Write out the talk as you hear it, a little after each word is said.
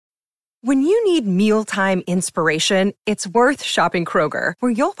When you need mealtime inspiration, it's worth shopping Kroger,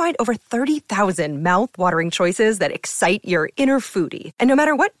 where you'll find over 30,000 mouth-watering choices that excite your inner foodie. And no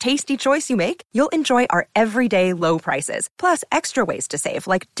matter what tasty choice you make, you'll enjoy our everyday low prices, plus extra ways to save,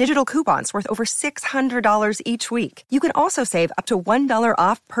 like digital coupons worth over $600 each week. You can also save up to $1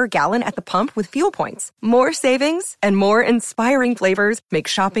 off per gallon at the pump with fuel points. More savings and more inspiring flavors make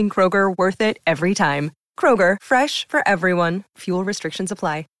shopping Kroger worth it every time. Kroger, fresh for everyone. Fuel restrictions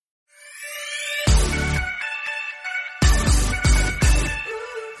apply.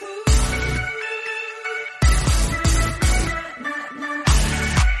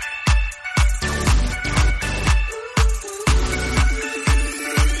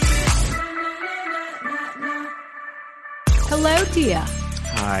 Hello, dear.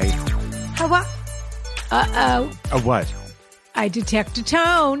 Hi. How are... Uh-oh. What? I detect a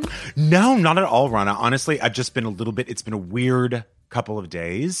tone. No, not at all, Rana. Honestly, I've just been it's been a weird couple of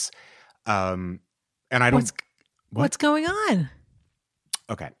days. And I don't... What's going on?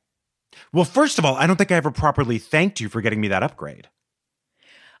 Okay. Well, first of all, I don't think I ever properly thanked you for getting me that upgrade.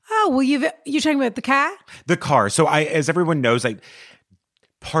 Oh, well, you're talking about the car? The car. So as everyone knows,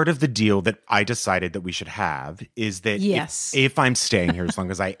 part of the deal that I decided that we should have is that yes. if I'm staying here as long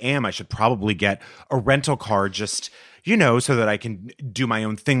as I am, I should probably get a rental car just, so that I can do my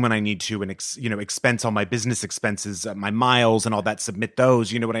own thing when I need to and, expense all my business expenses, my miles and all that, submit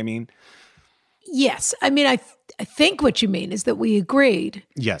those. You know what I mean? Yes. I mean, I think what you mean is that we agreed.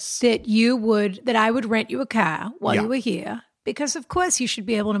 Yes. That I would rent you a car while you were here. Because, of course, you should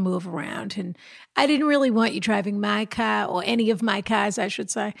be able to move around. And I didn't really want you driving my car or any of my cars, I should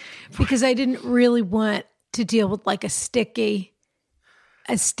say, because I didn't really want to deal with like a sticky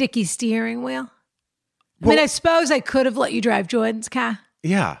steering wheel. Well, I suppose I could have let you drive Jordan's car.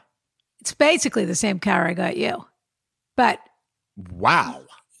 Yeah. It's basically the same car I got you. But. Wow.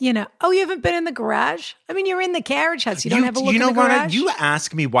 You haven't been in the garage? I mean, you're in the carriage house. You don't have a look in the garage? Rana, you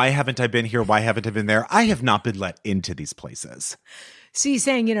ask me, why haven't I been here? Why haven't I been there? I have not been let into these places. So you're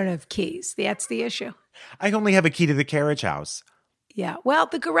saying you don't have keys. That's the issue. I only have a key to the carriage house. Yeah. Well,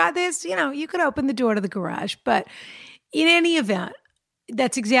 the garage, there's, you could open the door to the garage. But in any event,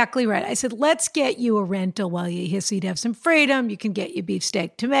 that's exactly right. I said, let's get you a rental while you're here so you'd have some freedom. You can get your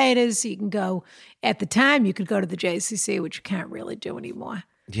beefsteak tomatoes. You can go, at the time, you could go to the JCC, which you can't really do anymore.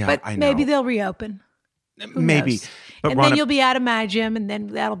 Yeah, but I know. Maybe they'll reopen. Maybe. But and Rana, then you'll be out of my gym, and then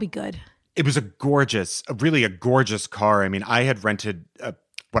that'll be good. It was really a gorgeous car. I mean, I had rented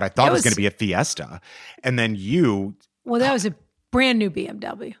what I thought was going to be a Fiesta. And then you... Well, that was a brand new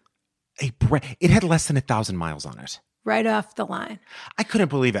BMW. It had less than 1,000 miles on it. Right off the line. I couldn't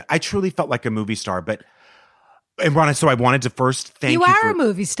believe it. I truly felt like a movie star. And Rana, so I wanted to first thank you. You are a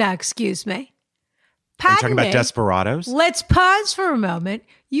movie star, excuse me. Are you talking about Desperados? Let's pause for a moment.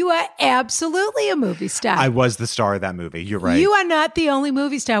 You are absolutely a movie star. I was the star of that movie. You're right. You are not the only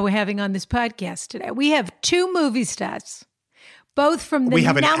movie star we're having on this podcast today. We have two movie stars, both from the We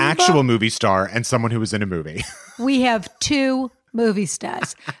have an actual movie star and someone who was in a movie. We have two movie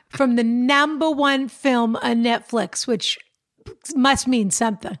stars from the #1 film on Netflix, which must mean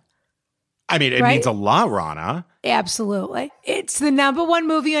something. I mean, it means a lot, Rana. Absolutely. It's the #1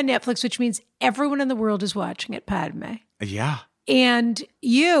 movie on Netflix, which means everyone in the world is watching it, Padme. Yeah. And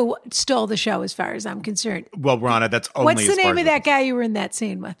you stole the show as far as I'm concerned. Well, Rana, that's only What's the name of that guy you were in that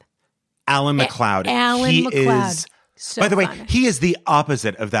scene with? Alan McLeod. Alan McLeod. By the way, he is the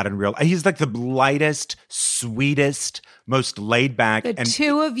opposite of that in real. He's like the lightest, sweetest, most laid back. The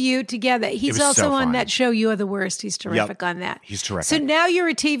two of you together. He's also on that show, You're the Worst. He's terrific on that. He's terrific. So now you're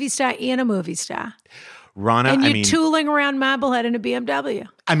a TV star and a movie star. Rana, and you're tooling around Marblehead in a BMW.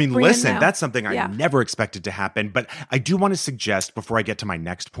 I mean, listen, that's something I never expected to happen. But I do want to suggest, before I get to my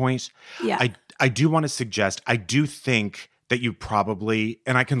next point, I do want to suggest, I do think that you probably,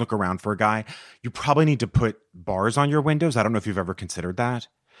 and I can look around for a guy, you probably need to put bars on your windows. I don't know if you've ever considered that.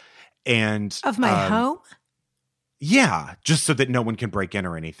 And of my home? Yeah, just so that no one can break in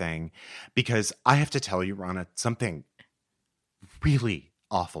or anything. Because I have to tell you, Rana, something really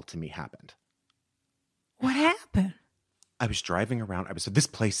awful to me happened. What happened? I was driving around. This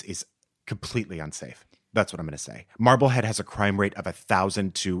place is completely unsafe. That's what I'm going to say. Marblehead has a crime rate of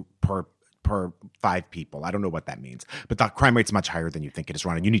 1,000 per 5 people. I don't know what that means, but the crime rate's much higher than you think it is,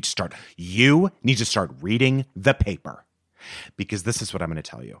 Ron. You need to start reading the paper, because this is what I'm going to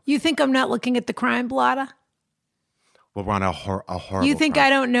tell you. You think I'm not looking at the crime blotter? Well, Ron, a horrible. You think crime. I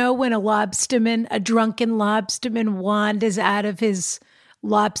don't know when a drunken lobsterman wanders out of his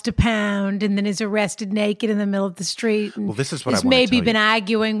lobster pound and then is arrested naked in the middle of the street. And Well, this is what I has wanna maybe tell been you.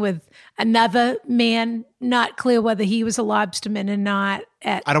 arguing with another man, not clear whether he was a lobsterman or not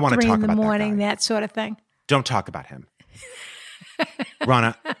at I don't wanna 3 talk in the about that morning, guy. that sort of thing. Don't talk about him.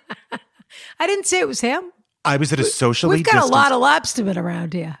 Rana, I didn't say it was him. I was at a socially We've got distanced... a lot of lobstermen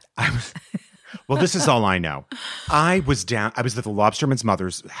around here. Well, this is all I know. I was at the lobsterman's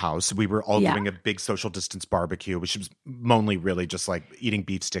mother's house. We were all Yeah. doing a big social distance barbecue, which was mainly really just like eating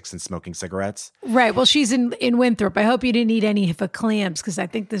beef sticks and smoking cigarettes. Right. Well, she's in Winthrop. I hope you didn't eat any of her clams because I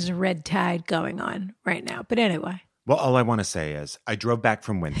think there's a red tide going on right now. But anyway, Well, all I want to say is I drove back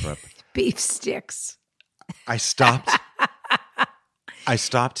from Winthrop. beef sticks. I stopped. I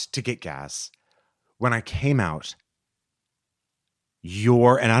stopped to get gas. When I came out,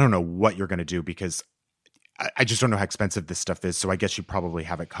 and I don't know what you're going to do because I just don't know how expensive this stuff is. So I guess you probably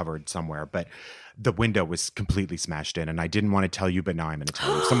have it covered somewhere. But the window was completely smashed in, and I didn't want to tell you, but now I'm going to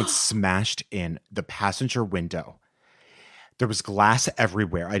tell you. Someone smashed in the passenger window. There was glass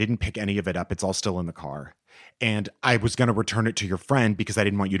everywhere. I didn't pick any of it up. It's all still in the car. And I was going to return it to your friend because I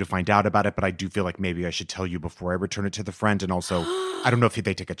didn't want you to find out about it. But I do feel like maybe I should tell you before I return it to the friend. And also, I don't know if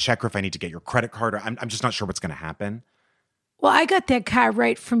they take a check or if I need to get your credit card. Or I'm just not sure what's going to happen. Well, I got that car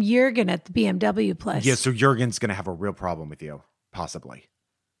right from Jurgen at the BMW place. Yeah, so Jurgen's going to have a real problem with you, possibly.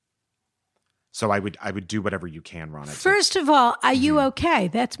 So I would do whatever you can, Rana. First of all, are you okay?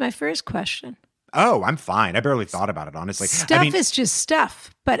 That's my first question. Oh, I'm fine. I barely thought about it, honestly. Stuff is just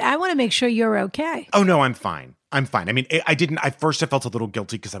stuff, but I want to make sure you're okay. Oh no, I'm fine. I'm fine. I mean, I didn't. I first I felt a little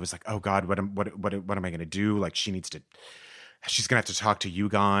guilty because I was like, oh God, what am I going to do? Like she's going to have to talk to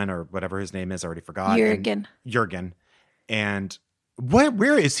Yugon or whatever his name is. I already forgot. Jurgen. And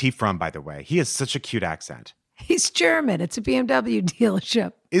where is he from, by the way? He has such a cute accent. He's German. It's a BMW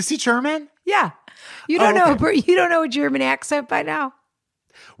dealership. Is he German? Yeah. You don't know okay. you don't know a German accent by now?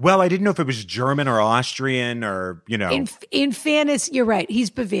 Well, I didn't know if it was German or Austrian or, In fairness, you're right. He's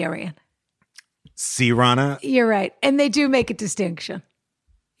Bavarian. See, Rana? You're right. And they do make a distinction.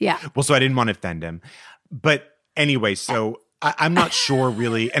 Yeah. Well, so I didn't want to offend him. But anyway, so I'm not sure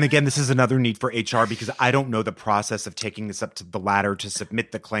really. And again, this is another need for HR because I don't know the process of taking this up to the ladder to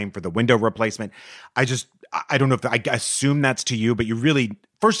submit the claim for the window replacement. I don't know if I assume that's to you, but you really,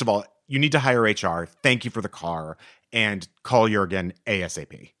 first of all, you need to hire HR. Thank you for the car and call Jurgen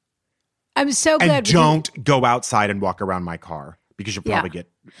ASAP. I'm so glad. And don't go outside and walk around my car because you'll probably get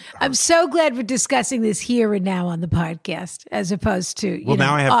hurt. I'm so glad we're discussing this here and now on the podcast as opposed to,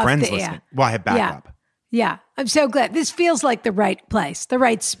 now I have friends the listening. air. Well, I have backup. Yeah. I'm so glad. This feels like the right place, the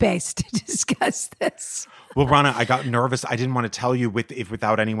right space to discuss this. Well, Rana, I got nervous. I didn't want to tell you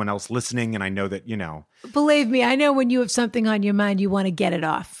without anyone else listening. And I know that, Believe me, I know when you have something on your mind, you want to get it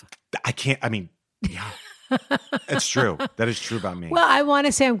off. I can't, yeah, that's true. That is true about me. Well, I want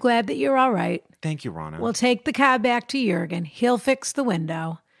to say I'm glad that you're all right. Thank you, Rana. We'll take the car back to Jurgen. He'll fix the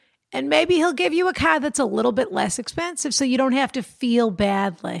window. And maybe he'll give you a car that's a little bit less expensive so you don't have to feel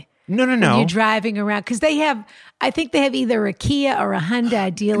badly. No. When you're driving around. Because I think they have either a Kia or a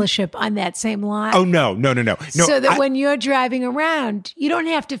Hyundai dealership on that same lot. Oh, no. So that when you're driving around, you don't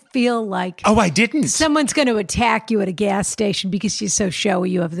have to feel like I didn't. someone's going to attack you at a gas station because you're so showy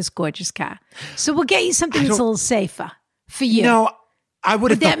you have this gorgeous car. So we'll get you something that's a little safer for you. No, I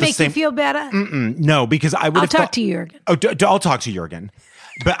would have Would thought that the make same. you feel better? No, because I would I'll have talk to Jurgen. Oh, I'll talk to Jurgen.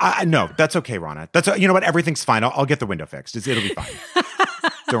 But no, that's okay, Rana. You know what? Everything's fine. I'll get the window fixed. It'll be fine.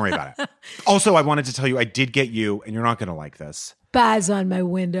 Don't worry about it. Also, I wanted to tell you, I did get you, and you're not going to like this. Bars on my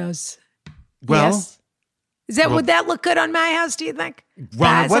windows. Well, yes. Would that look good on my house, do you think?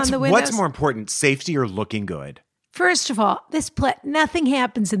 Rana, Bars on the windows? what's more important, safety or looking good? First of all, nothing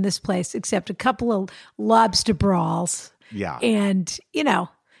happens in this place except a couple of lobster brawls. Yeah. And,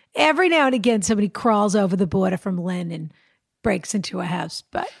 every now and again, somebody crawls over the border from Lynn and breaks into a house.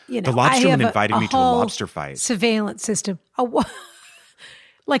 But, the lobsterman invited me to a lobster fight. Surveillance system.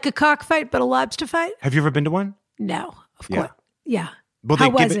 Like a cockfight, but a lobster fight? Have you ever been to one? No, of Yeah. course. Yeah. Well, How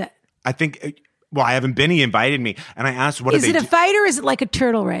was it? I think, I haven't been. He invited me, and I asked, what Is do they it a fight or is it like a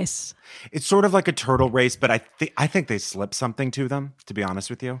turtle race? It's sort of like a turtle race, but I think they slipped something to them, to be honest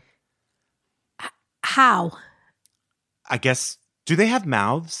with you. How? I guess, do they have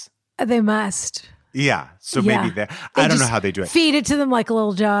mouths? They must. Yeah, so Yeah. maybe I don't know just how they do it. Feed it to them like a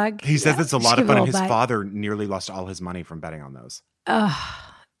little dog. He says it's a lot Just of fun, give and it his a bite. father nearly lost all his money from betting on those.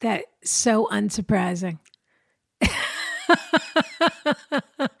 That's so unsurprising.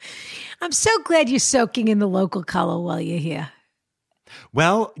 I'm so glad you're soaking in the local color while you're here.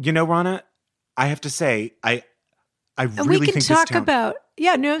 Well, Rana, I have to say, I And really we can think talk this town, about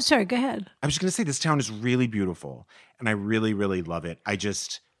Yeah, no, sorry, go ahead. I was just going to say this town is really beautiful and I really, really love it.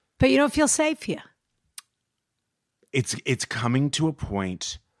 But you don't feel safe here. It's coming to a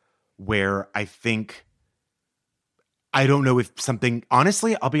point where I think, I don't know if something,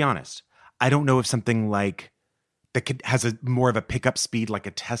 honestly, I'll be honest. I don't know if something like that has a more of a pickup speed, like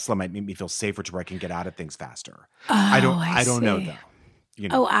a Tesla, might make me feel safer to where I can get out of things faster. Oh, I don't know though. You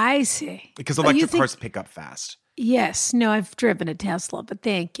know, Oh, I see. because electric cars pick up fast. Yes. No, I've driven a Tesla, but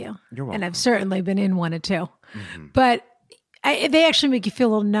thank you. You're welcome. And I've certainly been in one or two. Mm-hmm. But they actually make you feel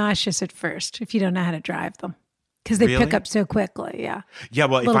a little nauseous at first if you don't know how to drive them because they Really? pick up so quickly. Yeah. Yeah,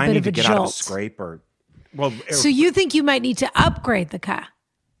 well, if Little I bit need of to a get out of a jolt. scrape or, well, So you think you might need to upgrade the car?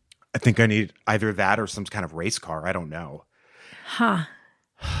 I think I need either that or some kind of race car. I don't know. Huh.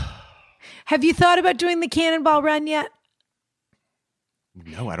 Have you thought about doing the Cannonball Run yet?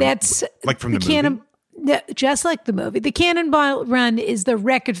 No, I don't. That's like from the movie? Yeah, just like the movie. The Cannonball Run is the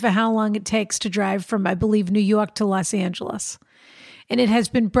record for how long it takes to drive from, I believe, New York to Los Angeles. And it has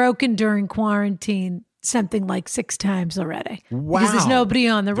been broken during quarantine something like 6 times already. Wow. Because there's nobody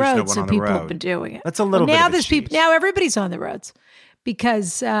on the There's no road, one so on the people road. have been doing it. That's a little bit now of a there's people. cheat. Now everybody's on the roads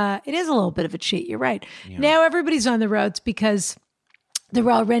because it is a little bit of a cheat. You're right. Yeah. Now everybody's on the roads because they're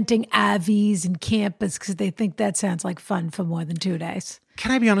all renting RVs and campers because they think that sounds like fun for more than 2 days.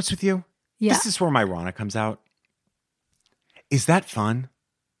 Can I be honest with you? Yeah. This is where my Rana comes out. Is that fun?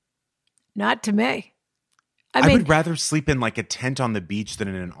 Not to me. I mean, would rather sleep in like a tent on the beach than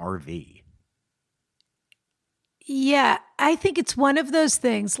in an RV. yeah, I think it's one of those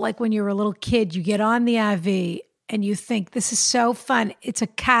things like when you're a little kid, you get on the RV and you think, this is so fun. It's a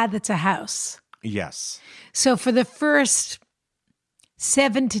car that's a house. Yes. So for the first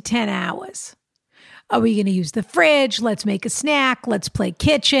 7 to 10 hours, are we going to use the fridge? Let's make a snack. Let's play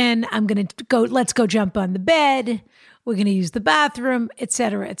kitchen. Let's go jump on the bed. We're going to use the bathroom, et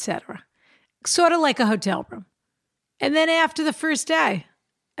cetera, et cetera. Sort of like a hotel room. And then after the first day,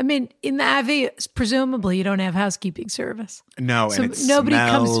 I mean, in the RV, presumably you don't have housekeeping service. No, So and it nobody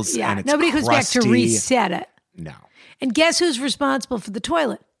smells and it's nobody comes back to crusty. reset it. No. And guess who's responsible for the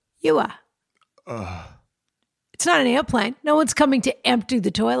toilet? You are. Ugh. It's not an airplane. No one's coming to empty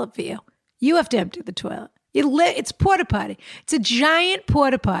the toilet for you. You have to empty the toilet. It's porta potty. It's a giant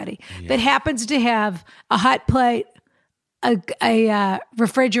porta potty that happens to have a hot plate, a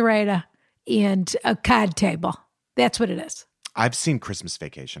refrigerator, and a card table. That's what it is. I've seen Christmas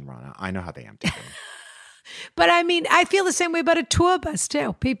Vacation, Rana. I know how they empty them. But I mean, I feel the same way about a tour bus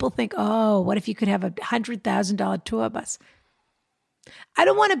too. People think, oh, what if you could have $100,000 tour bus? I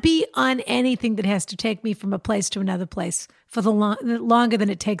don't want to be on anything that has to take me from a place to another place for the longer than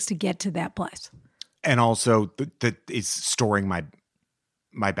it takes to get to that place. And also that is storing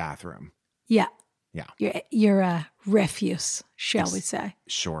my bathroom. Yeah. Yeah. Your refuse, shall we say.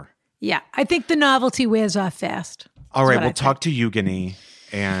 Sure. Yeah. I think the novelty wears off fast. All That's right, what I we'll think. talk to Eugenie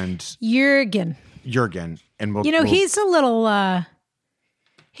and Jurgen. and we'll He's a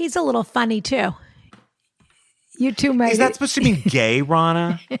little funny too. You two might. Is that supposed to mean gay,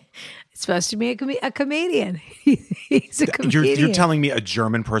 Rana? It's supposed to be a comedian. He's a comedian. You're telling me a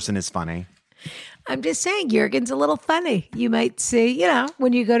German person is funny? I'm just saying, Jurgen's a little funny. You might see,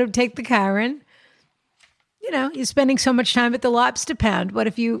 when you go to take the car in, you're spending so much time at the Lobster Pound. What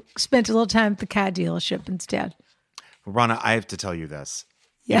if you spent a little time at the car dealership instead? Rana, I have to tell you this.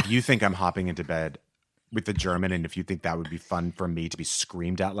 Yeah. If you think I'm hopping into bed with the German and if you think that would be fun for me to be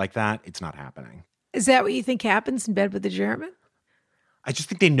screamed at like that, it's not happening. Is that what you think happens in bed with the German? I just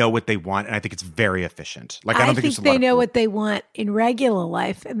think they know what they want, and I think it's very efficient. Like I I don't think think there's a they lot of know what they want in regular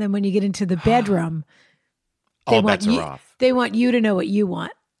life, and then when you get into the bedroom, all bets are off. They want you to know what you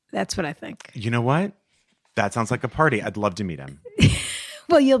want. That's what I think. You know what? That sounds like a party. I'd love to meet him.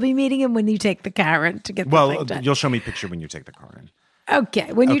 Well, you'll be meeting him when you take the car in to get the thing done. You'll show me a picture when you take the car in.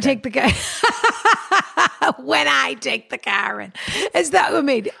 Okay, when you Okay. take the car. When I take the car in. Is that,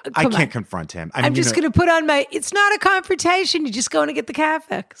 I come can't on. confront him. I'm just going to put on it's not a confrontation. You're just going to get the car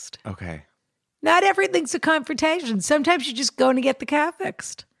fixed. Okay. Not everything's a confrontation. Sometimes you're just going to get the car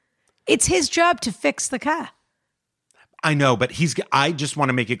fixed. It's his job to fix the car. I know, but I just want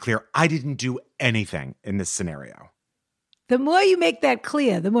to make it clear. I didn't do anything in this scenario. The more you make that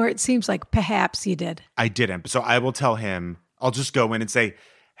clear, the more it seems like perhaps you did. I didn't. So I will tell him, I'll just go in and say,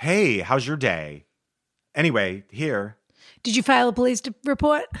 hey, how's your day? Anyway, here. Did you file a police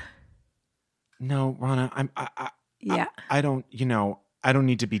report? No, Rana, Yeah. I don't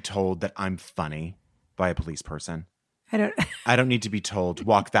need to be told that I'm funny by a police person. I I don't need to be told,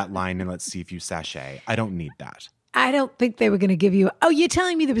 walk that line and let's see if you sashay. I don't need that. don't think they were going to give you. Oh, you're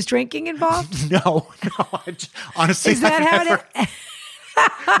telling me there was drinking involved? No. Honestly, Is that I've how never-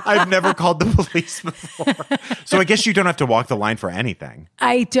 I've never called the police before. So I guess you don't have to walk the line for anything.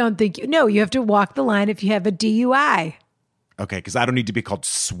 I don't think no, you have to walk the line if you have a DUI. Okay, because I don't need to be called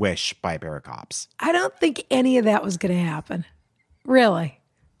swish by a pair of cops. I don't think any of that was going to happen. Really.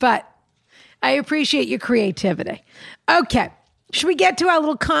 But I appreciate your creativity. Okay. Should we get to our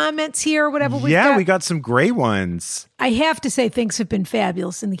little comments here or whatever we've got? Yeah, we got some great ones. I have to say things have been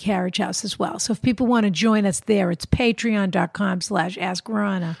fabulous in the Carriage House as well. So if people want to join us there, it's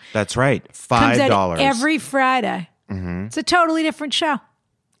patreon.com/AskRana. That's right. Comes $5. out every Friday. Mm-hmm. It's a totally different show.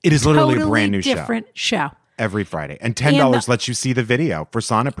 It is literally a brand new different show. Every Friday. And $10 lets you see the video for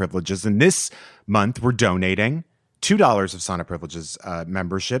sauna privileges. And this month, we're donating $2 of sauna privileges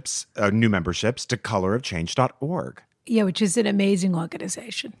memberships, new memberships to colorofchange.org. Yeah, which is an amazing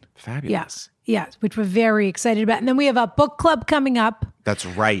organization. Fabulous. Yeah, which we're very excited about. And then we have a book club coming up. That's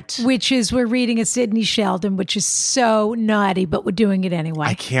right. Which is we're reading a Sidney Sheldon, which is so naughty, but we're doing it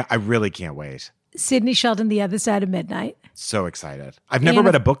anyway. I really can't wait. Sidney Sheldon, The Other Side of Midnight. So excited. I've never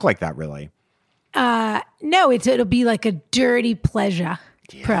read a book like that, really. No, it'll be like a dirty pleasure,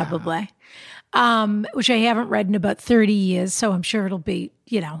 probably. Which I haven't read in about 30 years, so I'm sure it'll be,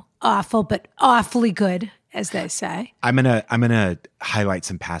 awful, but awfully good, as they say. I'm gonna highlight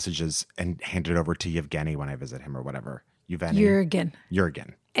some passages and hand it over to Yevgeny when I visit him or whatever. Jurgen.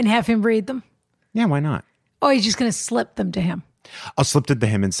 And have him read them? Yeah, why not? Oh, you're just going to slip them to him? I'll slip them to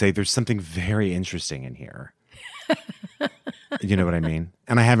him and say, there's something very interesting in here. You know what I mean?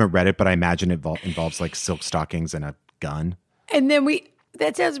 And I haven't read it, but I imagine it involves like silk stockings and a gun. And then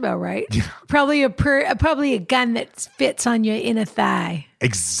that sounds about right. Probably a gun that fits on your inner thigh.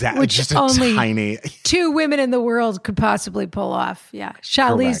 Exactly. Which just only tiny. 2 women in the world could possibly pull off. Yeah.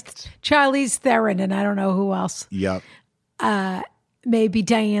 Charlize Theron, and I don't know who else. Yep. Maybe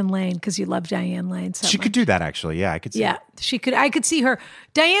Diane Lane, because you love Diane Lane so She much. could do that, actually. Yeah, I could see. Yeah, she could. I could see her.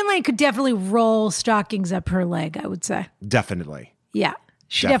 Diane Lane could definitely roll stockings up her leg, I would say. Definitely. Yeah.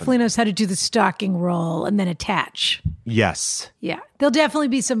 She definitely knows how to do the stocking roll and then attach. Yes. Yeah. There'll definitely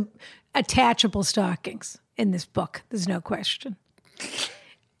be some attachable stockings in this book. There's no question.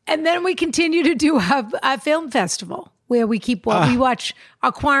 And then we continue to do a film festival where we watch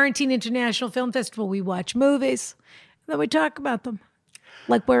our Quarantine International Film Festival. We watch movies, and then we talk about them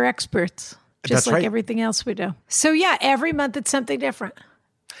like we're experts, just like everything else we do. So yeah, every month it's something different.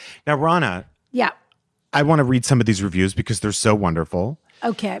 Now, Rana. Yeah. I want to read some of these reviews because they're so wonderful.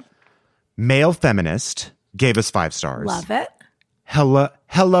 Okay. Male Feminist gave us 5 stars. Love it.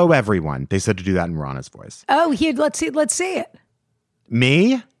 Hello, everyone. They said to do that in Rana's voice. Oh, here, let's see it.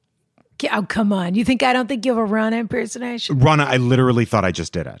 Me? Oh, come on. You think I don't think you have a Rana impersonation? Rana, I literally thought I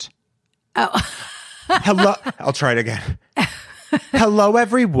just did it. Oh. Hello. I'll try it again. Hello,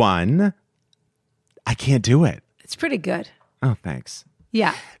 everyone. I can't do it. It's pretty good. Oh, thanks.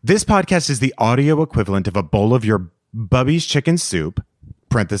 Yeah. This podcast is the audio equivalent of a bowl of your Bubby's chicken soup,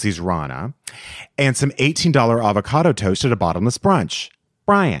 parentheses Rana, and some $18 avocado toast at a bottomless brunch.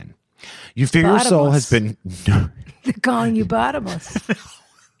 Brian, you fear your soul has been... They're calling you bottomless.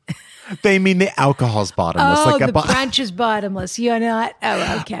 They mean the alcohol's bottomless. Oh, the brunch is bottomless. You're not.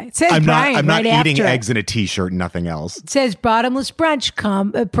 Oh, okay. It says I'm Brian. I'm not right eating after eggs in a t-shirt and nothing else. It says bottomless brunch,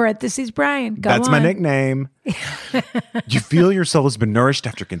 parentheses Brian. That's my nickname. You feel your soul has been nourished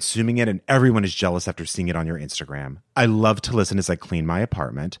after consuming it, and everyone is jealous after seeing it on your Instagram. I love to listen as I clean my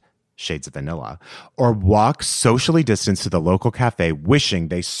apartment, shades of vanilla, or walk socially distanced to the local cafe wishing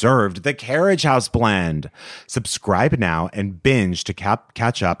they served the Carriage House blend. Subscribe now and binge to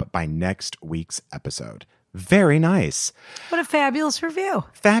catch up by next week's episode. Very nice. What a fabulous review.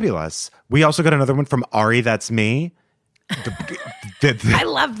 Fabulous. We also got another one from Ari, that's me. I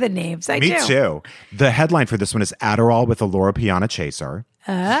love the names. I do. Me too. The headline for this one is Adderall with a Laura Piana chaser.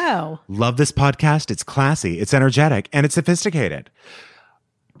 Oh. Love this podcast. It's classy, it's energetic, and it's sophisticated.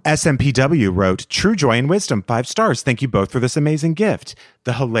 SMPW wrote, True Joy and Wisdom, 5 stars. Thank you both for this amazing gift.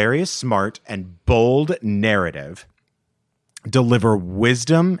 The hilarious, smart, and bold narrative deliver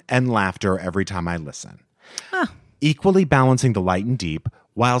wisdom and laughter every time I listen. Huh. Equally balancing the light and deep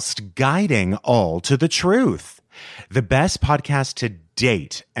whilst guiding all to the truth. The best podcast to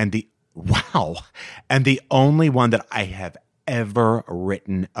date and the only one that I have ever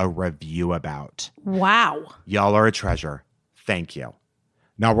written a review about. Wow. Y'all are a treasure. Thank you.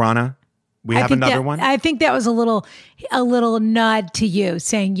 Now, Rana, we have another one. I think that was a little nod to you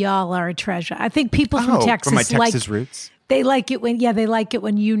saying y'all are a treasure. I think people from Texas from my Texas roots. They like it when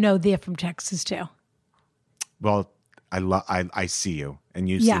you know they're from Texas too. Well, I see you and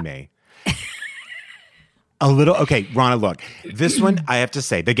you see me. Okay, Rana, look. This one I have to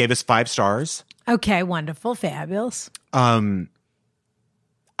say, they gave us 5 stars. Okay, wonderful, fabulous.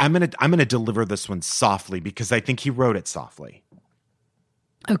 I'm gonna deliver this one softly because I think he wrote it softly.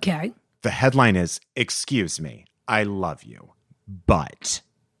 Okay. The headline is, "Excuse me, I love you, but."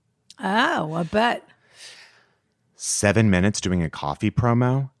 Oh, I bet. 7 minutes doing a coffee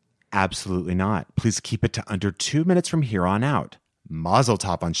promo? Absolutely not. Please keep it to under 2 minutes from here on out. Mazel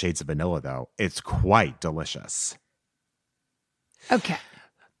tov on Shades of Vanilla, though. It's quite delicious. Okay.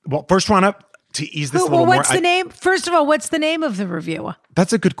 Well, first run up to ease this a little more. What's the name? First of all, what's the name of the reviewer?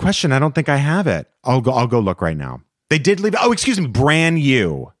 That's a good question. I don't think I have it. I'll go look right now. They did leave. Oh, excuse me. Brand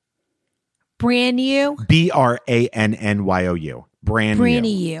new. Brand new? BRANNYOU. Brand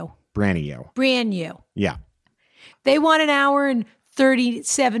new. Brand new. Brand new. Yeah. They want an hour and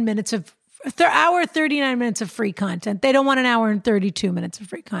 37 minutes of hour 39 minutes of free content. They don't want an hour and 32 minutes of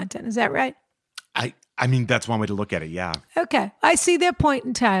free content. Is that right? I mean, that's one way to look at it. Yeah. Okay. I see their point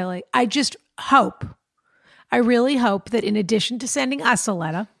entirely. I just hope, I really hope that in addition to sending us a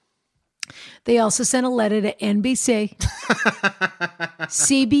letter, they also sent a letter to NBC,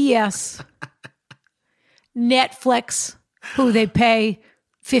 CBS, Netflix, who they pay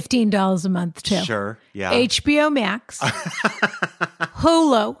 $15 a month to. Sure. Yeah. HBO Max,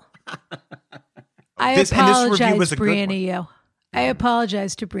 Hulu. I apologize, Brianna. I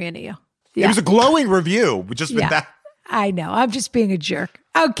apologize to Brianna. Yeah. It was a glowing review. Just with that. I know. I'm just being a jerk.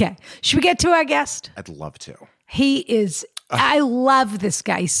 Okay. Should we get to our guest? I'd love to. He is, I love this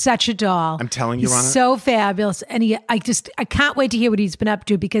guy. He's such a doll. I'm telling you, Rana. He's so fabulous. And I can't wait to hear what he's been up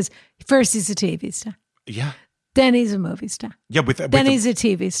to because first he's a TV star. Yeah. Then he's a movie star. Yeah. Then he's a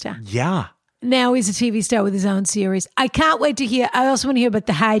TV star. Yeah. Now he's a TV star with his own series. I can't wait to hear. I also want to hear about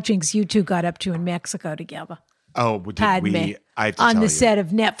the hijinks you two got up to in Mexico together. Oh, did Pardon me. I have to on tell the you. set of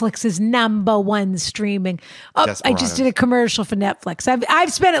Netflix's #1 streaming. Oh, I just did a commercial for Netflix.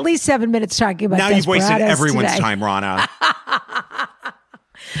 I've spent at least 7 minutes talking about. Now you've wasted everyone's today. time, Rana.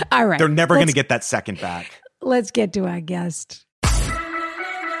 All right, they're never going to get that second back. Let's get to our guest.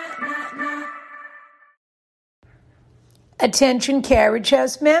 Attention Carriage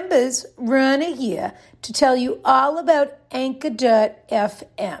House members, Rana here to tell you all about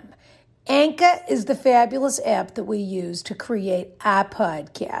Anchor.fm. Anchor is the fabulous app that we use to create our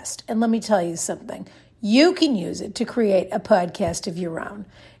podcast. And let me tell you something. You can use it to create a podcast of your own.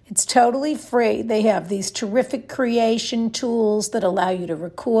 It's totally free. They have these terrific creation tools that allow you to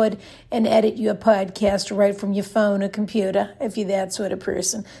record and edit your podcast right from your phone or computer, if you're that sort of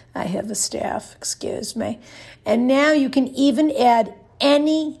person. I have a staff, excuse me. And now you can even add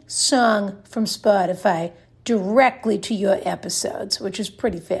any song from Spotify directly to your episodes, which is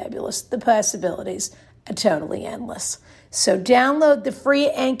pretty fabulous. The possibilities are totally endless. So download the free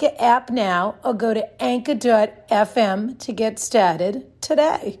Anchor app now or go to anchor.fm to get started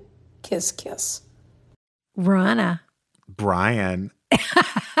today. Kiss, kiss. Rana. Brian.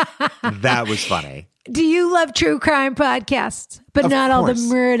 That was funny. Do you love true crime podcasts, but not all the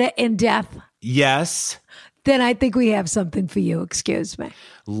murder and death? Yes. Then I think we have something for you. Excuse me.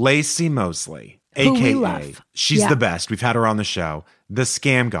 Lacey Mosley. Who we AKA, love. She's the best. We've had her on the show. The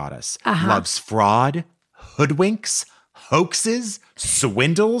Scam Goddess. Uh-huh. Loves fraud, hoodwinks, hoaxes,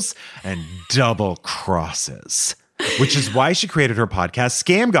 swindles, and double crosses. Which is why she created her podcast,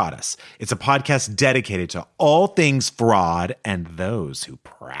 Scam Goddess. It's a podcast dedicated to all things fraud and those who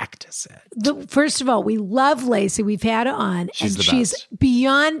practice it. First of all, we love Lacey. We've had her on. She's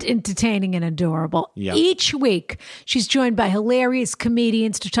beyond entertaining and adorable. Yep. Each week, she's joined by hilarious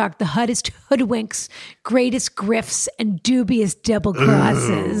comedians to talk the hottest hoodwinks, greatest grifts, and dubious double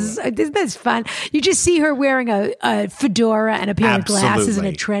crosses. Isn't this fun? You just see her wearing a fedora and a pair of glasses and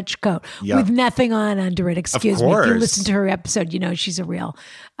a trench coat with nothing on under it. Excuse me. If you listen to her episode, you know she's a real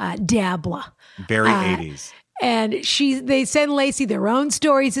dabbler. Very 80s. And they send Lacey their own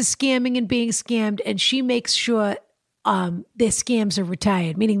stories of scamming and being scammed, and she makes sure their scams are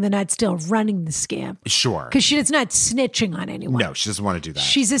retired, meaning they're not still running the scam. Sure. Because she's not snitching on anyone. No, she doesn't want to do that.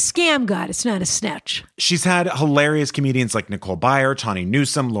 She's a scam goddess, not a snitch. She's had hilarious comedians like Nicole Byer, Tawny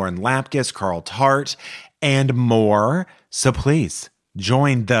Newsome, Lauren Lapkus, Carl Tart, and more. So please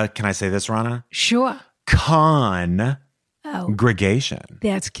join the, can I say this, Rana? Sure. Congregation.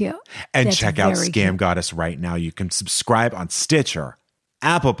 That's cute. And that's check out very Scam cute. Goddess right now. You can subscribe on Stitcher,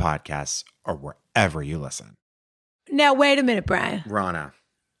 Apple Podcasts, or wherever you listen. Now, wait a minute, Brian. Rana.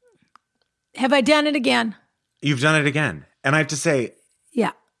 Have I done it again? You've done it again. And I have to say,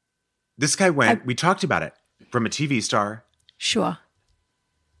 Yeah. this guy went, we talked about it, from a TV star Sure.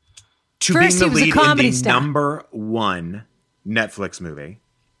 to First, being he the was a lead comedy in the star. #1 Netflix movie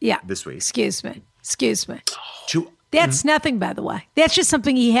Yeah. this week. Excuse me. To That's nothing, by the way. That's just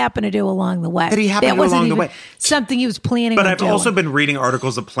something he happened to do along the way. That he happened to do along the way. Something he was planning But on I've doing. also been reading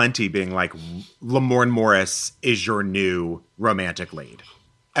articles aplenty being like, Lamorne Morris is your new romantic lead.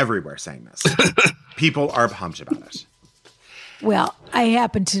 Everywhere saying this. People are pumped about it. Well, I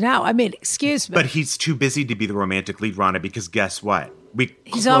happen to know. I mean, excuse me. But he's too busy to be the romantic lead, Rana, because guess what?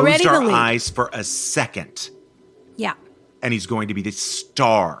 He's already closed the our lead. eyes for a second. Yeah. And he's going to be the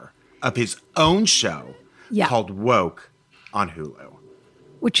star of his own show called Woke on Hulu.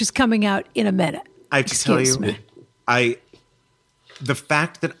 Which is coming out in a minute. I have to tell you, the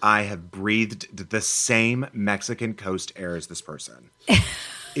fact that I have breathed the same Mexican coast air as this person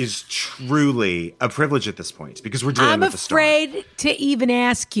is truly a privilege at this point because we're dealing with the star. I'm afraid to even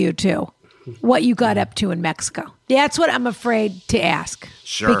ask you what you got up to in Mexico. That's what I'm afraid to ask.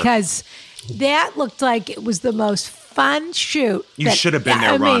 Sure. Because that looked like it was the most fun shoot. You should have been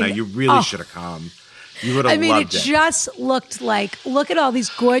there, Rana. You really should have come. You would have loved it. It just looked like, look at all these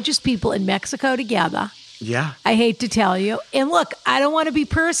gorgeous people in Mexico together. Yeah. I hate to tell you. And look, I don't want to be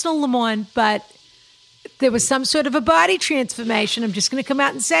personal, Lamorne, but there was some sort of a body transformation. I'm just going to come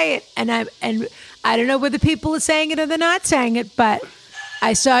out and say it. And I don't know whether people are saying it or they're not saying it, but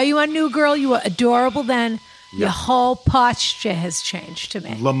I saw you on New Girl. You were adorable then. Your whole posture has changed to me.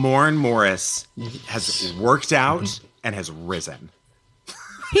 Lamorne Morris has worked out and has risen.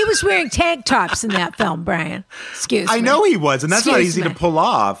 He was wearing tank tops in that film, Brian. Excuse me. I know he was, and that's not easy to pull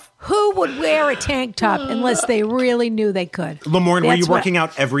off. Who would wear a tank top unless they really knew they could? Lamorne, were you working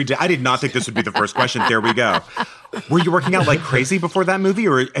out every day? I did not think this would be the first question. There we go. Were you working out like crazy before that movie,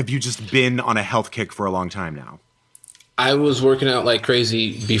 or have you just been on a health kick for a long time now? I was working out like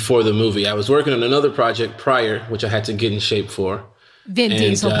crazy before the movie. I was working on another project prior, which I had to get in shape for. Vin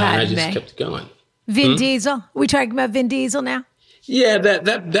Diesel, pardon I just me. kept going. Vin Diesel? We talking about Vin Diesel now? Yeah,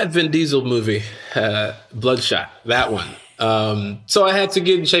 that Vin Diesel movie, Bloodshot, that one. So I had to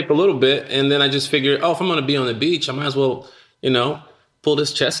get in shape a little bit, and then I just figured, if I'm going to be on the beach, I might as well, pull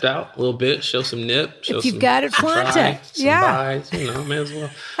this chest out a little bit, show some nip. If you've got it, flaunt it. Yeah. Buys, may as well.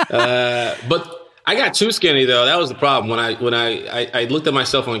 But I got too skinny though. That was the problem. When I looked at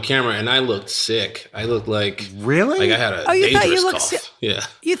myself on camera and I looked sick. I looked like I had a dangerous cough. Yeah.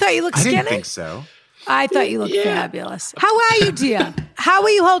 You thought you looked skinny? I didn't think so. I thought you looked fabulous. How are you, dear? How are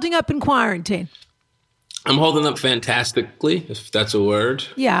you holding up in quarantine? I'm holding up fantastically, if that's a word.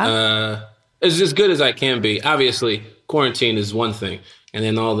 Yeah. It's as good as I can be. Obviously, quarantine is one thing. And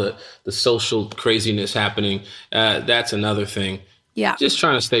then all the social craziness happening, that's another thing. Yeah. Just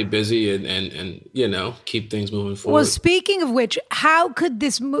trying to stay busy and keep things moving forward. Well, speaking of which, how could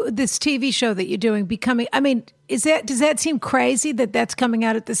this TV show that you're doing be coming? I mean, does that seem crazy that that's coming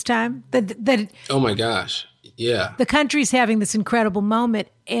out at this time? That oh my gosh. Yeah. The country's having this incredible moment,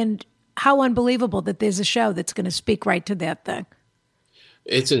 and how unbelievable that there's a show that's going to speak right to that thing.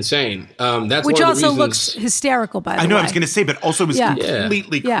 It's insane. That's which one of also the reasons... looks hysterical, by the way. I know, I was going to say, but also was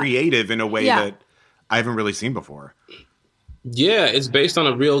completely Yeah. creative in a way that I haven't really seen before. Yeah, it's based on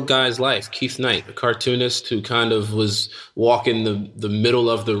a real guy's life. Keith Knight, a cartoonist who kind of was walking the middle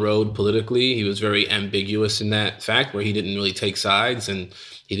of the road politically. He was very ambiguous in that fact, where he didn't really take sides and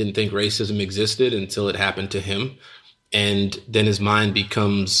he didn't think racism existed until it happened to him. And then his mind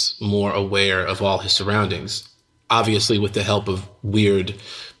becomes more aware of all his surroundings, obviously with the help of weird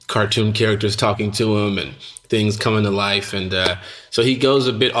cartoon characters talking to him and things coming to life. And so he goes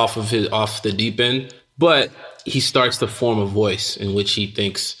a bit off the deep end, but he starts to form a voice in which he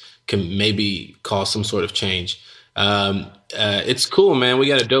thinks can maybe cause some sort of change. It's cool, man. We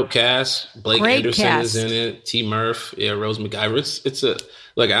got a dope cast. Blake Anderson is in it. T. Murph, Rose McIver.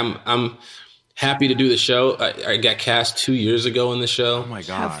 I'm happy to do the show. I got cast 2 years ago in the show. Oh my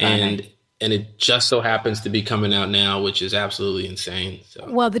God. And it just so happens to be coming out now, which is absolutely insane. So.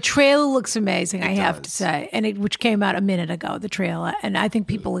 Well, the trailer looks amazing, I have to say, which came out a minute ago, the trailer. And I think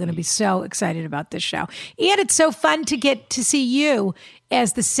people are going to be so excited about this show. And it's so fun to get to see you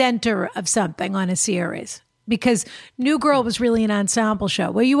as the center of something on a series. Because New Girl was really an ensemble show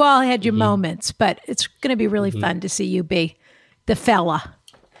where you all had your moments, but it's going to be really fun to see you be the fella.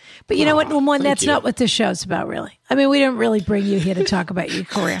 But you know what, Lamorne, that's not what this show's about, really. I mean, we didn't really bring you here to talk about your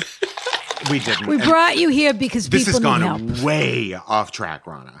career. We didn't. We brought you here because this people has need gone help. way off track,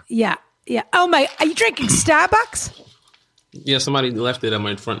 Rana. Yeah. Oh my! Are you drinking Starbucks? Yeah, somebody left it at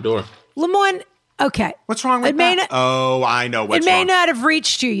my front door. Lamorne, okay. What's wrong with that? I know what's wrong. It may not have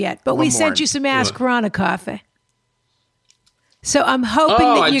reached you yet, but we sent you some Ask Rana coffee. So I'm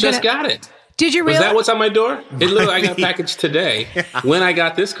hoping that you're just got it. Did you really? Was that what's on my door? I got packaged today when I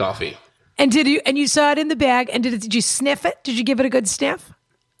got this coffee. And did you? And you saw it in the bag. And did you sniff it? Did you give it a good sniff?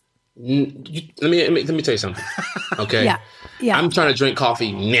 Let me tell you something. Okay. Yeah. I'm trying to drink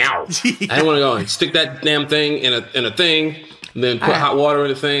coffee now. I don't want to go and stick that damn thing in a thing, and then put hot water in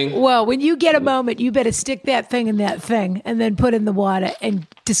the thing. Well, when you get a moment, you better stick that thing in that thing, and then put in the water and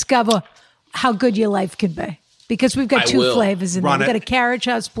discover how good your life can be. Because we've got two flavors in there. We've got a Carriage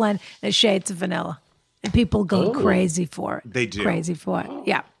House blend and a Shades of Vanilla, and people go crazy for it. They do. Crazy for it.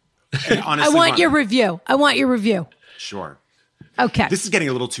 Yeah. And honestly, I want your review. Sure. Okay. This is getting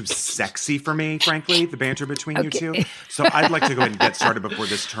a little too sexy for me, frankly, the banter between you two. So I'd like to go ahead and get started before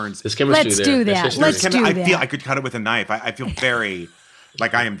this turns. There's chemistry Let's there. do that. Let's do I that. feel I could cut it with a knife. I feel very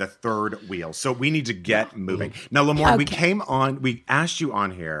like I am the third wheel. So we need to get moving. Now, Lamorne, we asked you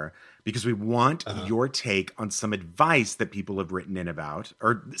on here because we want your take on some advice that people have written in about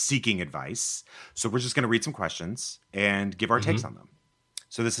or seeking advice. So we're just going to read some questions and give our takes on them.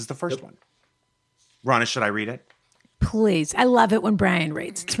 So this is the first one. Rana, should I read it? Please. I love it when Brian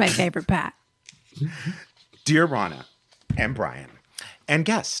reads. It's my favorite part. Dear Rana and Brian and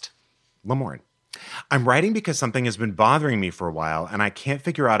guest, Lamorne, I'm writing because something has been bothering me for a while and I can't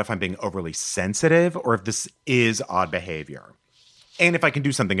figure out if I'm being overly sensitive or if this is odd behavior. And if I can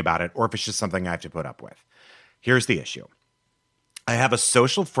do something about it or if it's just something I have to put up with. Here's the issue. I have a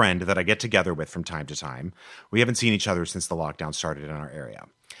social friend that I get together with from time to time. We haven't seen each other since the lockdown started in our area.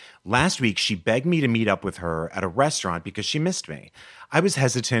 Last week, she begged me to meet up with her at a restaurant because she missed me. I was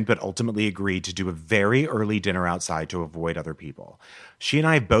hesitant, but ultimately agreed to do a very early dinner outside to avoid other people. She and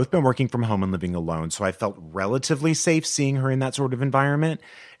I have both been working from home and living alone, so I felt relatively safe seeing her in that sort of environment,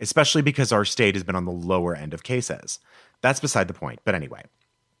 especially because our state has been on the lower end of cases. That's beside the point, but anyway.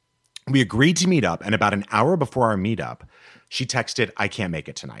 We agreed to meet up, and about an hour before our meetup, she texted, "I can't make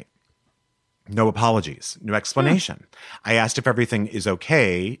it tonight." No apologies, no explanation. I asked if everything is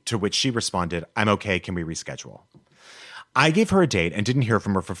okay, to which she responded, "I'm okay, can we reschedule?" I gave her a date and didn't hear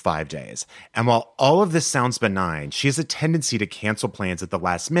from her for 5 days. And while all of this sounds benign, she has a tendency to cancel plans at the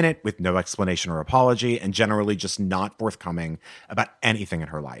last minute with no explanation or apology and generally just not forthcoming about anything in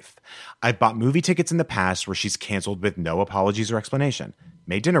her life. I've bought movie tickets in the past where she's canceled with no apologies or explanation,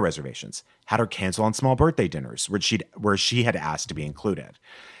 made dinner reservations, had her cancel on small birthday dinners where she had asked to be included.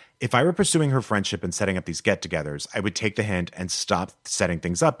 If I were pursuing her friendship and setting up these get-togethers, I would take the hint and stop setting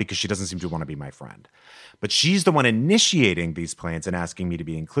things up because she doesn't seem to want to be my friend. But she's the one initiating these plans and asking me to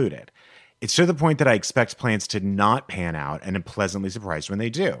be included. It's to the point that I expect plans to not pan out and am pleasantly surprised when they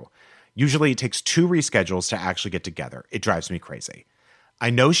do. Usually it takes 2 reschedules to actually get together. It drives me crazy.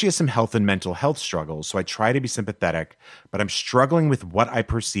 I know she has some health and mental health struggles, so I try to be sympathetic, but I'm struggling with what I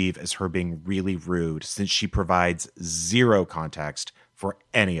perceive as her being really rude since she provides zero context for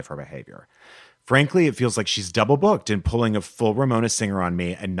any of her behavior. Frankly, it feels like she's double booked and pulling a full Ramona Singer on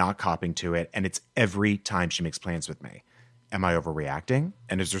me and not copping to it, and it's every time she makes plans with me. Am I overreacting?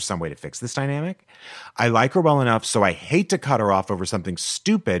 And is there some way to fix this dynamic? I like her well enough, so I hate to cut her off over something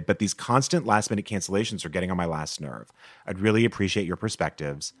stupid, but these constant last-minute cancellations are getting on my last nerve. I'd really appreciate your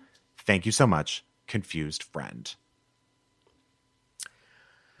perspectives. Thank you so much, confused friend.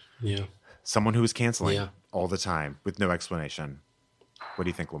 Yeah. Someone who is canceling all the time with no explanation. What do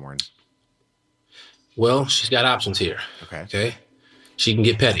you think, Lamorne? Well, she's got options here. Okay. She can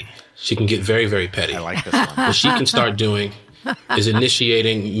get petty. She can get very, very petty. I like this one. What she can start doing is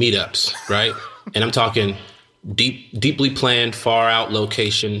initiating meetups, right? And I'm talking deeply planned, far out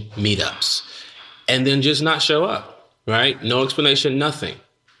location meetups. And then just not show up, right? No explanation, nothing.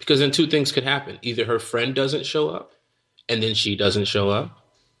 Because then 2 things could happen. Either her friend doesn't show up, and then she doesn't show up.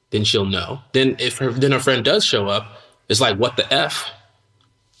 Then she'll know. Then her friend does show up, it's like, what the F?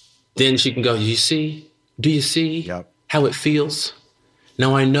 Then she can go, do you see how it feels?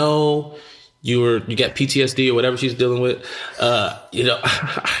 Now I know you got PTSD or whatever she's dealing with.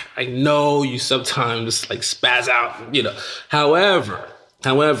 I know you sometimes like spaz out,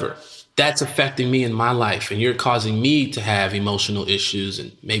 However, that's affecting me in my life and you're causing me to have emotional issues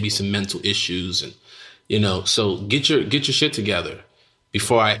and maybe some mental issues. And, so get your shit together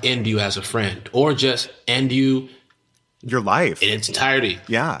before I end you as a friend or just end you your life in its entirety.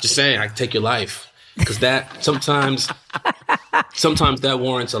 Yeah. Just saying, I can take your life. Because that sometimes that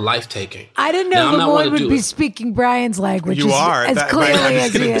warrants a life taking. I didn't know Lamorne would be speaking Brian's language. You are. As clearly I'm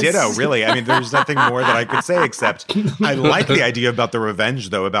as just going he to is. ditto, really. I mean, there's nothing more that I could say except I like the idea about the revenge,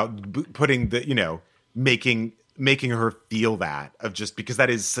 though, about putting the, making her feel that of just because that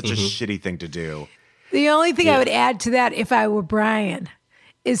is such a shitty thing to do. The only thing I would add to that if I were Brian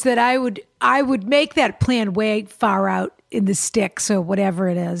is that I would make that plan way far out in the sticks or whatever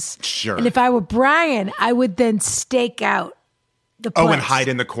it is. Sure. And if I were Brian, I would then stake out the place. Oh, and hide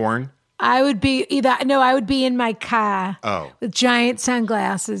in the corn? I would be I would be in my car with giant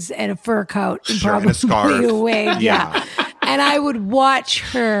sunglasses and a fur coat and Sure, probably and a scarf. a wig. Yeah. And I would watch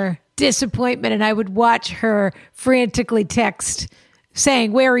her disappointment and I would watch her frantically text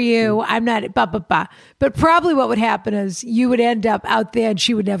saying, "Where are you? I'm not, blah, blah, blah." But probably what would happen is you would end up out there and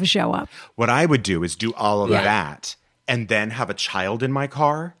she would never show up. What I would do is do all of that and then have a child in my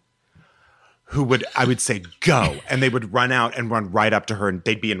car I would say, "Go." And they would run out and run right up to her and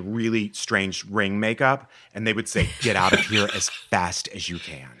they'd be in really strange ring makeup. And they would say, "Get out of here as fast as you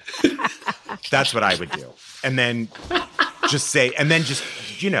can." That's what I would do. And then just say, and then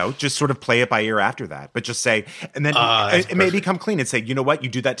just sort of play it by ear after that. But just say, and then it may become clean and say, "You know what? You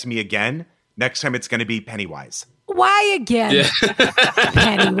do that to me again. Next time it's going to be Pennywise." Why again?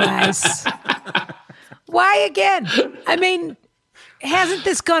 Pennywise. Why again? I mean, hasn't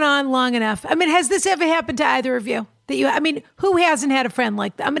this gone on long enough? I mean, has this ever happened to either of you? Who hasn't had a friend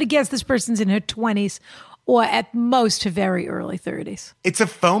like that? I'm going to guess this person's in her 20s or at most her very early 30s. It's a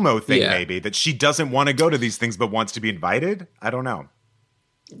FOMO thing, maybe, that she doesn't want to go to these things but wants to be invited. I don't know.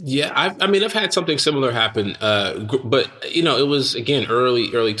 Yeah, I've had something similar happen, but it was again early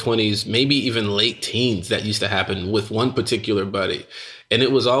 20s, maybe even late teens that used to happen with one particular buddy, and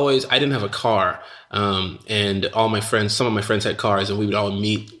it was always I didn't have a car, and some of my friends had cars, and we would all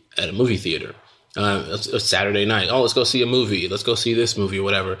meet at a movie theater. A Saturday night. "Oh, let's go see a movie. Let's go see this movie," or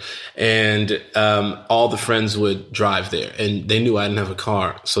whatever. And all the friends would drive there, and they knew I didn't have a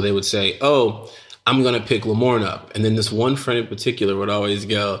car, so they would say, "Oh, I'm going to pick Lamorne up." And then this one friend in particular would always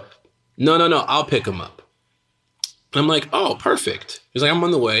go, No, I'll pick him up. And I'm like, "Oh, perfect." He's like, "I'm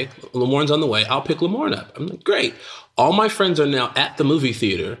on the way. Lamorne's on the way. I'll pick Lamorne up." I'm like, "Great." All my friends are now at the movie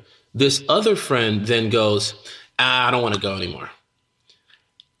theater. This other friend then goes, "I don't want to go anymore."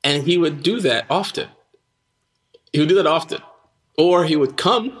 And he would do that often. Or he would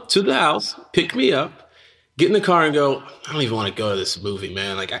come to the house, pick me up, get in the car and go, "I don't even want to go to this movie,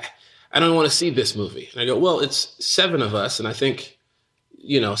 man. Like, I don't want to see this movie." And I go, "Well, it's 7 of us. And I think,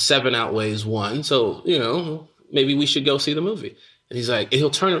 7 outweighs 1. So, maybe we should go see the movie." And he's like, he'll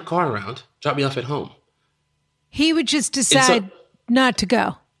turn the car around, drop me off at home. He would just decide not to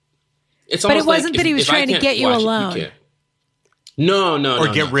go. But it wasn't that he was trying to get you alone. No. Or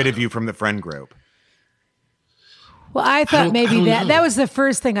get rid of you from the friend group. Well, I thought maybe that was the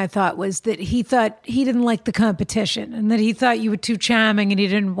first thing I thought, was that he thought he didn't like the competition and that he thought you were too charming and he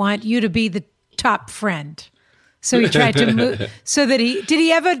didn't want you to be the top friend. So he tried to move so that did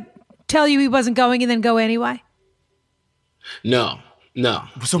he ever tell you he wasn't going and then go anyway? No.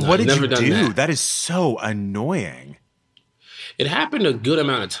 So what did you do? That is so annoying. It happened a good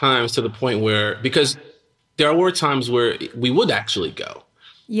amount of times to the point where, because there were times where we would actually go.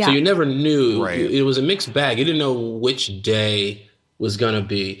 Yeah. So you never knew. Right. It was a mixed bag. You didn't know which day was going to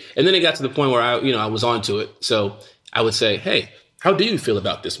be. And then it got to the point where I was onto it. So I would say, "Hey, how do you feel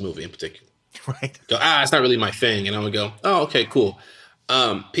about this movie in particular?" Right. Go, "It's not really my thing." And I would go, "Oh, okay, cool.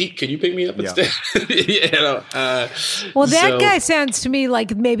 Pete, can you pick me up instead?" Well, that guy sounds to me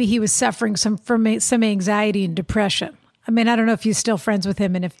like maybe he was suffering from some anxiety and depression. I mean, I don't know if you're still friends with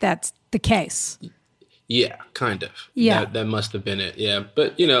him and if that's the case. Yeah, kind of. Yeah. That must have been it. Yeah.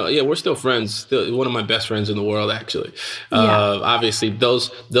 But, we're still friends. Still one of my best friends in the world, actually. Obviously,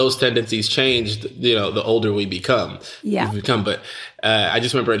 those tendencies changed, the older we become. Yeah. But I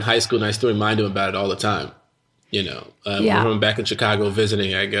just remember in high school, and I still remind him about it all the time. When I'm back in Chicago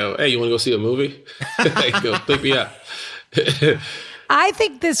visiting, I go, "Hey, you want to go see a movie?" I go, "Pick me up." I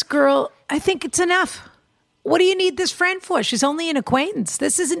think this girl, it's enough. What do you need this friend for? She's only an acquaintance.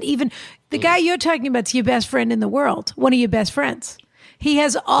 This isn't even the guy you're talking about. Is your best friend in the world, one of your best friends. He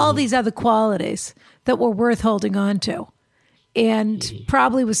has all these other qualities that were worth holding on to, and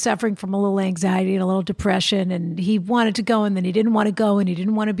probably was suffering from a little anxiety and a little depression. And he wanted to go, and then he didn't want to go, and he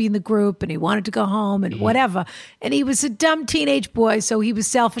didn't want to be in the group, and he wanted to go home, and whatever. And he was a dumb teenage boy, so he was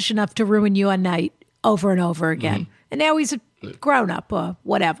selfish enough to ruin your night over and over again. And now he's a grown up or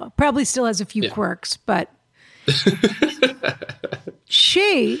whatever. Probably still has a few quirks, but.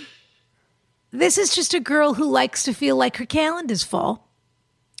 This is just a girl who likes to feel like her calendar's full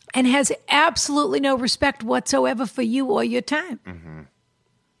and has absolutely no respect whatsoever for you or your time. Mm-hmm.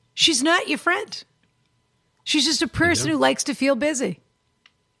 She's not your friend. She's just a person who likes to feel busy.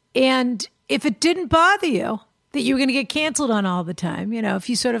 And if it didn't bother you that you were going to get canceled on all the time, if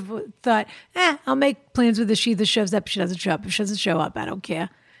you sort of thought, I'll make plans with her, she either shows up, she doesn't show up. If she doesn't show up, I don't care.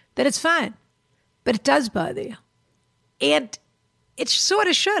 Then it's fine. But it does bother you. And it sort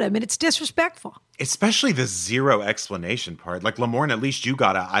of should. I mean, it's disrespectful. Especially the zero explanation part. Like, Lamorne, at least you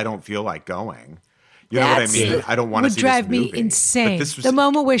got I don't feel like going. You know what I mean? I don't want to see would drive this me movie. insane. But this was, The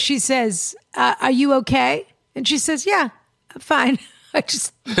moment where she says, "Are you okay?" and she says, "Yeah, I'm fine."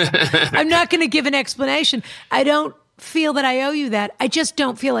 I'm not going to give an explanation. I don't feel that I owe you that. I just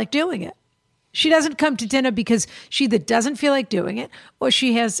don't feel like doing it. She doesn't come to dinner because she either doesn't feel like doing it or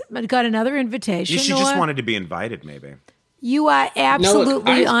she has got another invitation. she just wanted to be invited, maybe. You are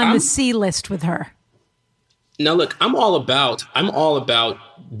absolutely on the C list with her. Now, look, I'm all about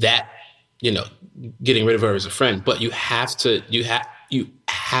that, getting rid of her as a friend, but you have to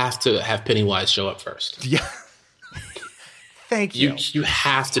have Pennywise show up first. Yeah. Thank you. You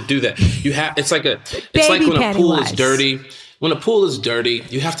have to do that. It's like when a pool is dirty. When a pool is dirty,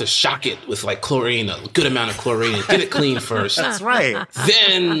 you have to shock it with like chlorine, a good amount of chlorine, and get it clean first. That's right.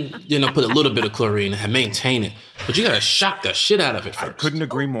 Then, put a little bit of chlorine and maintain it. But you got to shock the shit out of it first. I couldn't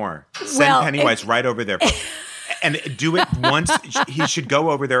agree more. Send Pennywise right over there. And do it once. He should go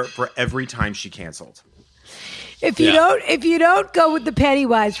over there for every time she canceled. If you don't go with the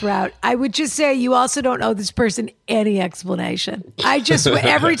Pennywise route, I would just say you also don't owe this person any explanation.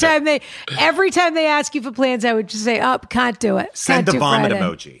 Every time they ask you for plans, I would just say, "Oh, can't do it." Send the vomit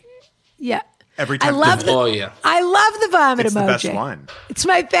emoji. Yeah. Every time. I love the vomit emoji. It's the best one. It's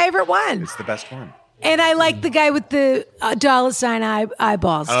my favorite one. It's the best one. And I like the guy with the $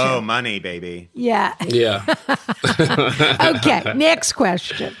 eyeballs. Oh, too. money, baby. Yeah. Yeah. Okay, next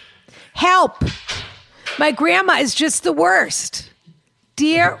question. Help. My grandma is just the worst.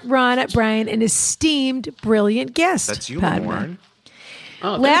 Dear Ron, Brian, an esteemed, brilliant guest. That's you, Lauren.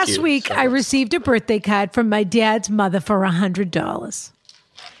 Oh, Last week, I received a birthday card from my dad's mother for $100.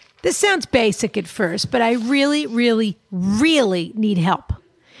 This sounds basic at first, but I really, really, really need help.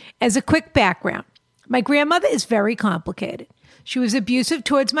 As a quick background, my grandmother is very complicated. She was abusive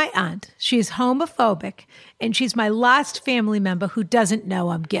towards my aunt. She is homophobic, and she's my last family member who doesn't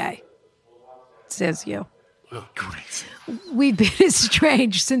know I'm gay. Says you. Oh, great. We've been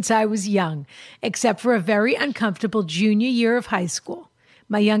estranged since I was young, except for a very uncomfortable junior year of high school.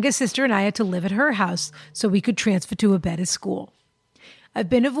 My younger sister and I had to live at her house so we could transfer to a better school. I've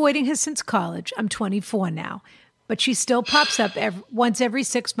been avoiding her since college. I'm 24 now, but she still pops up once every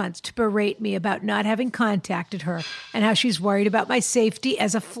 6 months to berate me about not having contacted her and how she's worried about my safety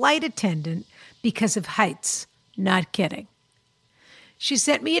as a flight attendant because of heights. Not kidding. She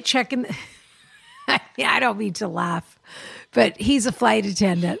sent me a check in... I don't mean to laugh, but he's a flight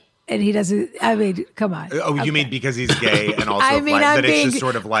attendant and he doesn't, come on. Oh, you mean because he's gay and also it's just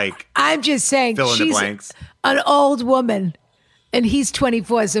sort of like. I'm just saying fill in the she's blanks. An old woman and he's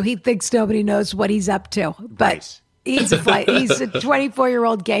 24, so he thinks nobody knows what he's up to. But right. he's a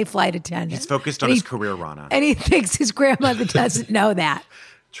 24-year-old gay flight attendant. He's focused on his career, Rana. And he thinks his grandmother doesn't know that.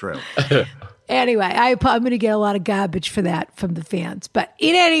 True. Anyway, I'm going to get a lot of garbage for that from the fans. But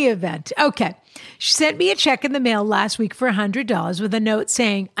in any event, okay. She sent me a check in the mail last week for $100 with a note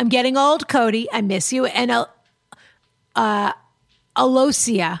saying, "I'm getting old, Cody. I miss you." And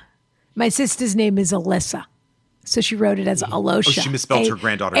Alosia, my sister's name is Alyssa. So she wrote it as Alosia. Oh, she misspelled her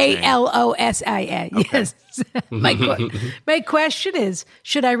granddaughter's name. Alosia. Okay. Yes. My question is,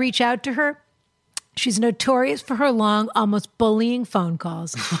 should I reach out to her? She's notorious for her long, almost bullying phone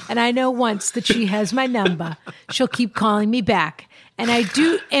calls. And I know once that she has my number, she'll keep calling me back.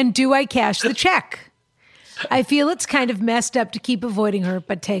 And do I cash the check? I feel it's kind of messed up to keep avoiding her,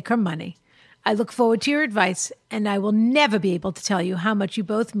 but take her money. I look forward to your advice, and I will never be able to tell you how much you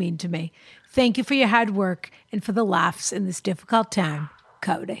both mean to me. Thank you for your hard work and for the laughs in this difficult time,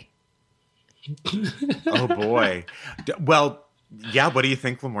 Cody. Oh, boy. Well, yeah, what do you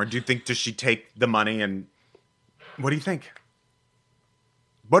think, Lamar? Does she take the money and what do you think?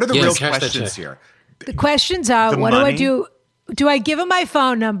 What are the real questions here? The questions are, what do I do? Do I give her my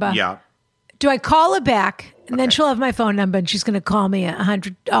phone number? Yeah. Do I call her back? And then she'll have my phone number and she's going to call me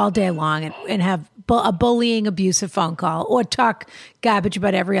 100 all day long and have a bullying, abusive phone call or talk garbage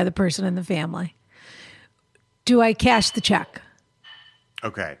about every other person in the family. Do I cash the check?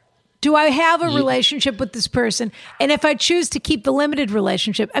 Okay. Do I have a relationship with this person? And if I choose to keep the limited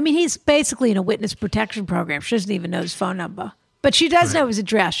relationship, he's basically in a witness protection program. She doesn't even know his phone number. But she does know his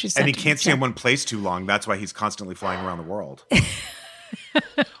address. And he can't stay in one place too long. That's why he's constantly flying around the world.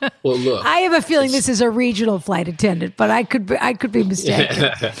 Well, look. I have a feeling this is a regional flight attendant, but I could be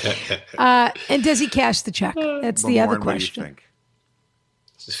mistaken. And does he cash the check? That's the other question. What do you think?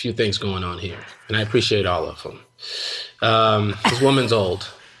 There's a few things going on here, and I appreciate all of them. This woman's old,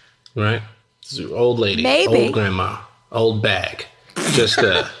 right? This is an old lady, old grandma, old bag, just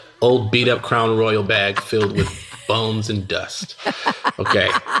a old beat-up Crown Royal bag filled with bones and dust. Okay.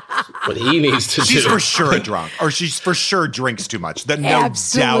 what he needs to do. She's for sure a drunk, or she's for sure drinks too much. No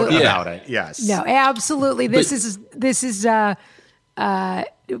doubt about it. Yes. No, absolutely. This is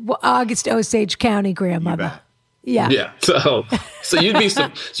August Osage County grandmother. Yeah. So you'd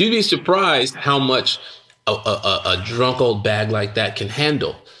be surprised how much a drunk old bag like that can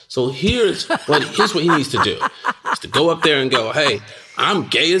handle. So here's what he needs to do: is to go up there and go, "Hey, I'm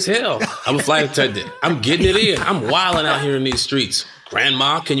gay as hell. I'm a flight attendant. I'm getting it in. I'm wilding out here in these streets.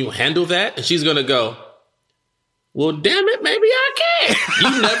 Grandma, can you handle that?" And she's gonna go, "Well, damn it, maybe I can."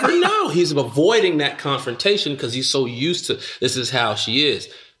 You never know. He's avoiding that confrontation because he's so used to this is how she is.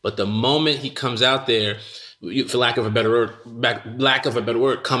 But the moment he comes out there, for lack of a better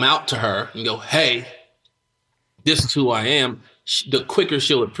word, come out to her and go, "Hey, this is who I am," the quicker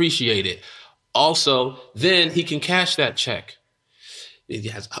she'll appreciate it. Also, then he can cash that check. He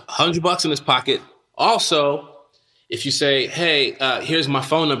has $100 in his pocket. Also, if you say, "Hey, here's my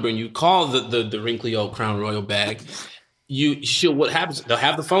phone number," and you call the wrinkly old Crown Royal bag, what happens? They'll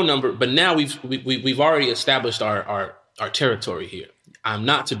have the phone number, but now we've already established our territory here. I'm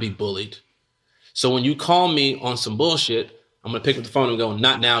not to be bullied. So when you call me on some bullshit, I'm gonna pick up the phone and go,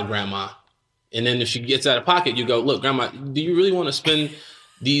 "Not now, Grandma." And then if she gets out of pocket, you go, "Look, Grandma, do you really want to spend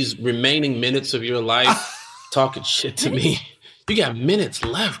these remaining minutes of your life talking shit to me? You got minutes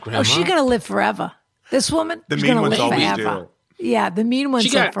left, Grandma." Oh, she's gonna live forever. This woman, the she's mean gonna ones live always forever. do. Yeah, the mean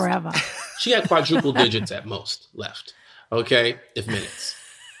ones live forever. She got quadruple digits at most left. Okay, if minutes,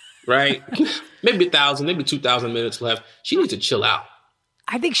 right? Maybe 1,000, maybe 2,000 minutes left. She needs to chill out.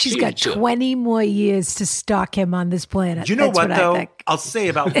 I think she's got 20 more years to stalk him on this planet. You know That's what though? I think. I'll say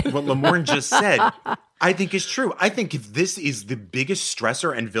about what Lamorne just said. I think is true. I think if this is the biggest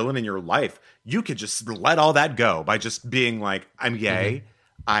stressor and villain in your life, you could just let all that go by just being like, "I'm gay.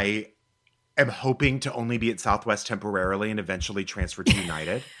 Mm-hmm. I am hoping to only be at Southwest temporarily and eventually transfer to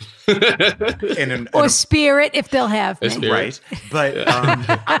United." Or Spirit, if they'll have me. Right. But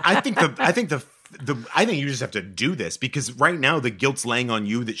I think you just have to do this because right now the guilt's laying on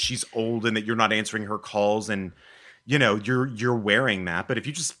you that she's old and that you're not answering her calls and you're wearing that. But if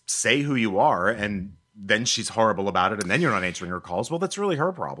you just say who you are and then she's horrible about it and then you're not answering her calls, well, that's really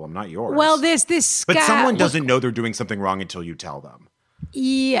her problem, not yours. Well, there's this But someone doesn't know they're doing something wrong until you tell them.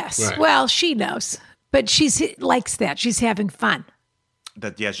 Yes. Right. Well, she knows. But she likes that. She's having fun.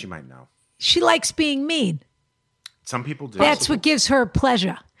 Yeah, she might know. She likes being mean. Some people do. That's what gives her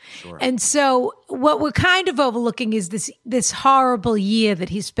pleasure. Sure. And so what we're kind of overlooking is this horrible year that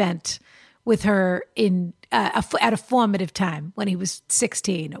he spent with her in at a formative time when he was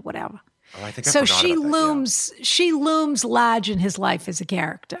 16 or whatever. Oh, I think I so forgot she about that, looms she looms large in his life as a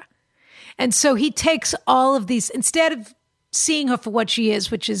character. And so he takes all of these, instead of seeing her for what she is,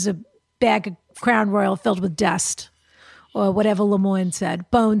 which is a bag of Crown Royal filled with dust, or whatever Lemoyne said,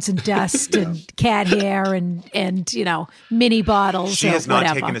 bones and dust and cat hair and mini bottles. She has not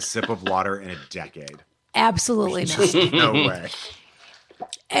whatever. taken a sip of water in a decade. Absolutely not. No way.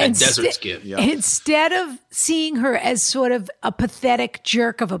 And desert skin. Yep. Instead of seeing her as sort of a pathetic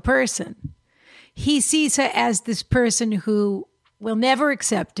jerk of a person, he sees her as this person who will never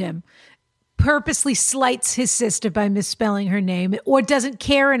accept him, purposely slights his sister by misspelling her name, or doesn't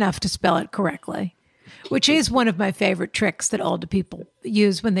care enough to spell it correctly, which is one of my favorite tricks that older people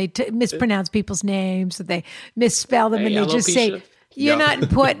use when they mispronounce people's names, that they misspell them and they just say, "You're not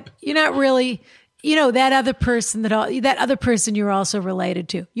important. You're not really." That other person that other person you're also related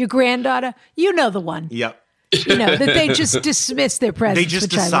to, your granddaughter, the one. Yep. That they just dismiss their presence. They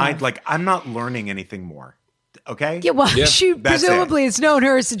just decide, I'm not learning anything more. Okay? Yeah, well, she presumably has known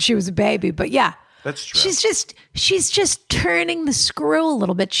her since she was a baby, but yeah. That's true. She's just turning the screw a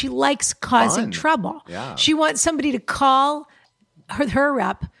little bit. She likes causing trouble. Yeah. She wants somebody to call her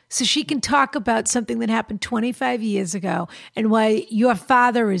up so she can talk about something that happened 25 years ago and why your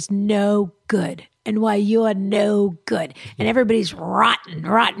father is no good. And why you're no good. And everybody's rotten.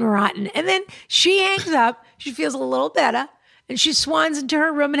 And then she hangs up. She feels a little better. And she swans into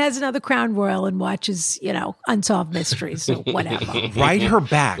her room and has another Crown Royal and watches, Unsolved Mysteries or whatever. Write her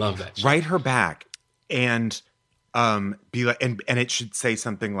back. Love that. Write her back. And be like, and it should say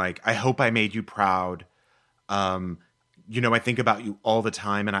something like, "I hope I made you proud. I think about you all the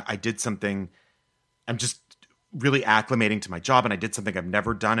time. And I did something. I'm just really acclimating to my job, and I did something I've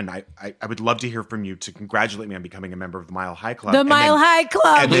never done, and I would love to hear from you to congratulate me on becoming a member of the Mile High Club." The Mile High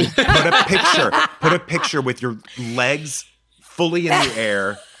Club. And then put a picture with your legs fully in the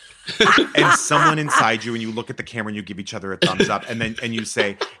air and someone inside you, and you look at the camera and you give each other a thumbs up, and you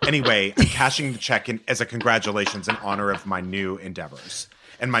say, "Anyway, I'm cashing the check in as a congratulations in honor of my new endeavors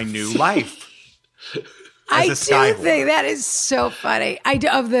and my new life." I do sky think that is so funny. I do,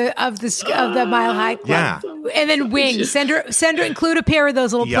 of the Mile High Club. Yeah. And then wings. Send her include a pair of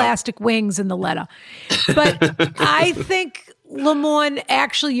those little plastic wings in the letter. But I think, Lamorne,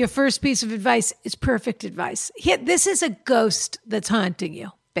 actually, your first piece of advice is perfect advice. This is a ghost that's haunting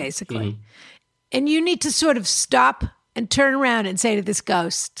you, basically. And you need to sort of stop and turn around and say to this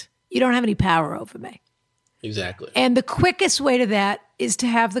ghost, you don't have any power over me. Exactly. And the quickest way to that is to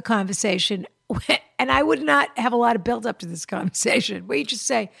have the conversation. And I would not have a lot of build up to this conversation where you just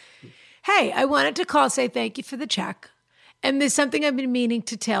say, hey, I wanted to call, say thank you for the check. And there's something I've been meaning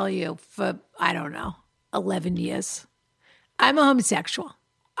to tell you for, 11 years. I'm a homosexual.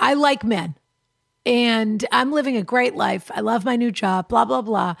 I like men. And I'm living a great life. I love my new job, blah, blah,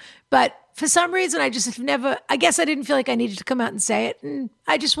 blah. But for some reason, I guess I didn't feel like I needed to come out and say it. And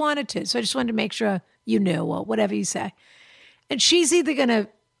I just wanted to. So I just wanted to make sure you knew, or whatever you say. And she's either going to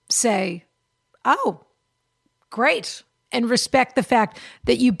say, oh, great, and respect the fact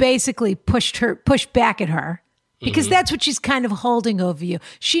that you basically pushed back at her, because that's what she's kind of holding over you.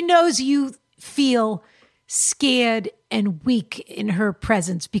 She knows you feel scared and weak in her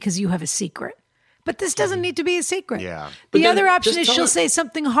presence because you have a secret. But this doesn't need to be a secret. Yeah. The other option is she'll say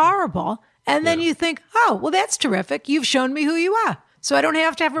something horrible, and then you think, oh, well, that's terrific. You've shown me who you are. So I don't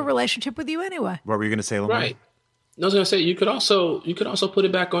have to have a relationship with you anyway. What were you going to say, Lamar? Right. I was going to say, you could also put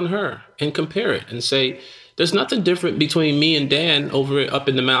it back on her and compare it and say, there's nothing different between me and Dan up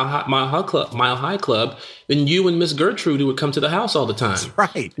in the Mile High Club than you and Miss Gertrude, who would come to the house all the time. That's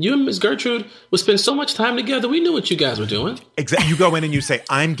right. You and Miss Gertrude would spend so much time together. We knew what you guys were doing. Exactly. You go in and you say,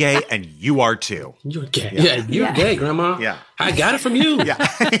 I'm gay and you are too. You're gay. Yeah, you're gay, Grandma. Yeah. I got it from you. Yeah.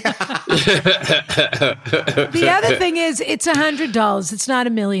 The other thing is, it's $100. It's not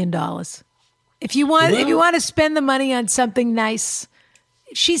 $1 million. If you want to spend the money on something nice,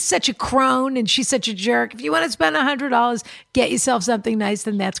 she's such a crone and she's such a jerk. If you want to spend $100, get yourself something nice,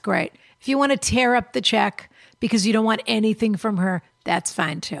 then that's great. If you want to tear up the check because you don't want anything from her, that's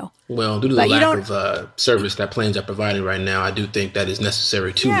fine too. Well, due to the lack of service that planes are providing right now, I do think that is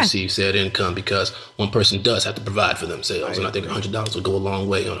necessary to receive said income, because one person does have to provide for themselves. And I think $100 would go a long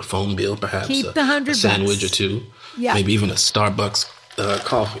way on a phone bill, perhaps. Keep the $100. A sandwich or two. Yeah. Maybe even a Starbucks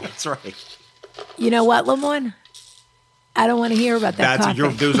coffee. That's right. You know what, Lamorne? I don't want to hear about that coffee.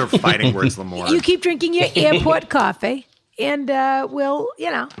 Those are fighting words, Lamorne. You keep drinking your airport coffee, and we'll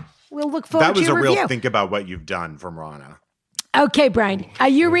look forward that to was your a review. real think about what you've done from Rana. Okay, Brian, are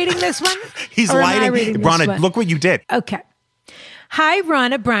you reading this one? He's lighting. Rana, look what you did. Okay. Hi,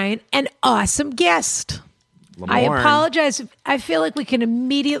 Rana, Brian, an awesome guest. Lamorne. I apologize. I feel like we can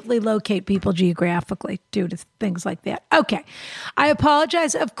immediately locate people geographically due to things like that. Okay. I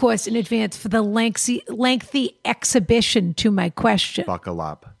apologize, of course, in advance for the lengthy exhibition to my question. Buckle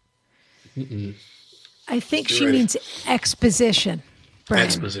up. I think she means exposition. Brian.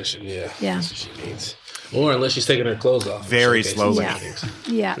 Exposition, yeah. Yeah. That's what she means. Or unless she's taking her clothes off. Very slowly.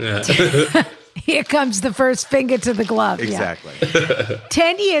 Yeah. Here comes the first finger to the glove. Exactly. Yeah.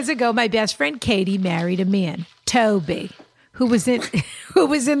 10 years ago, my best friend Katie married a man, Toby, who was in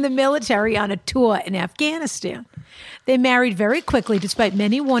the military on a tour in Afghanistan. They married very quickly, despite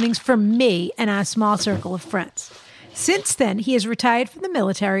many warnings from me and our small circle of friends. Since then, he has retired from the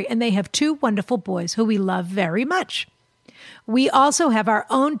military, and they have 2 wonderful boys who we love very much. We also have our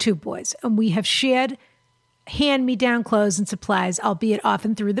own 2 boys, and we have shared hand-me-down clothes and supplies, albeit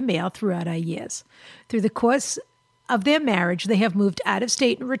often through the mail, throughout our years. Through the course of their marriage, they have moved out of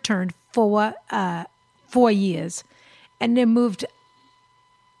state and returned for 4 years. And they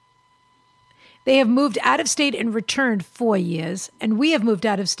have moved out of state and returned 4 years. And we have moved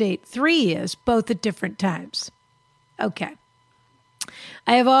out of state 3 years, both at different times. Okay.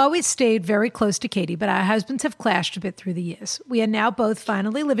 I have always stayed very close to Katie, but our husbands have clashed a bit through the years. We are now both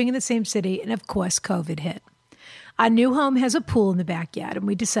finally living in the same city, and of course, COVID hit. Our new home has a pool in the backyard, and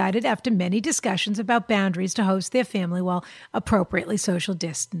we decided after many discussions about boundaries to host their family while appropriately social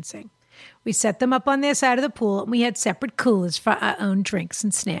distancing. We set them up on their side of the pool, and we had separate coolers for our own drinks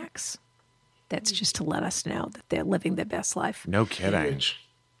and snacks. That's just to let us know that they're living their best life. No kidding.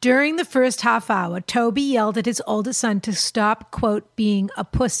 During the first half hour, Toby yelled at his oldest son to stop, quote, being a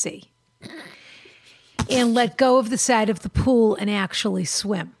pussy and let go of the side of the pool and actually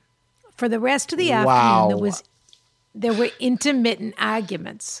swim. For the rest of the afternoon, there were intermittent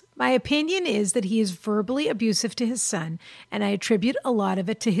arguments. My opinion is that he is verbally abusive to his son, and I attribute a lot of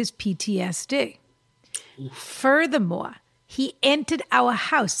it to his PTSD. Furthermore, he entered our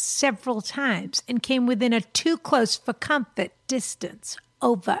house several times and came within a too close for comfort distance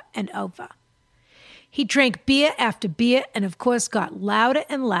over and over. He drank beer after beer and, of course, got louder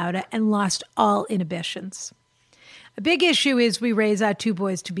and louder and lost all inhibitions. A big issue is we raise our 2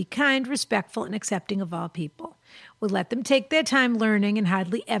 boys to be kind, respectful, and accepting of all people. We let them take their time learning and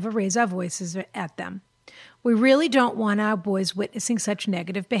hardly ever raise our voices at them. We really don't want our boys witnessing such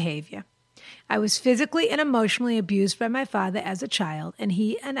negative behavior. I was physically and emotionally abused by my father as a child, and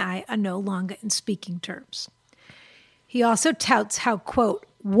he and I are no longer in speaking terms. He also touts how, quote,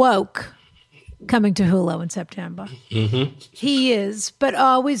 woke, coming to Hulu in September, he is, but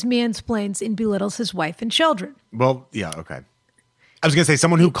always mansplains and belittles his wife and children. Well, yeah, okay. I was going to say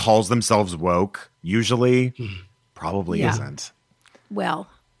someone who calls themselves woke usually probably isn't. Well,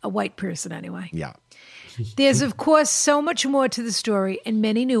 a white person anyway. Yeah. There's, of course, so much more to the story and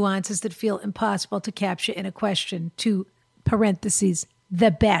many nuances that feel impossible to capture in a question to, parentheses,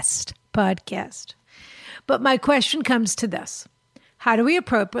 the best podcast. But my question comes to this. How do we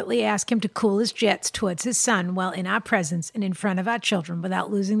appropriately ask him to cool his jets towards his son while in our presence and in front of our children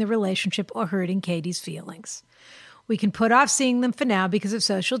without losing the relationship or hurting Katie's feelings? We can put off seeing them for now because of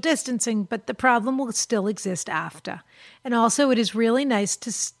social distancing, but the problem will still exist after. And also, it is really nice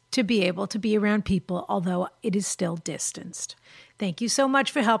to be able to be around people, although it is still distanced. Thank you so much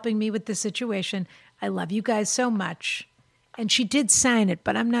for helping me with this situation. I love you guys so much. And she did sign it,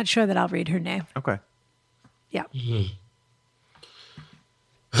 but I'm not sure that I'll read her name. Okay. Yeah.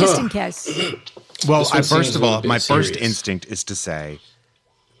 Just in case. Well, first of all, my first instinct is to say,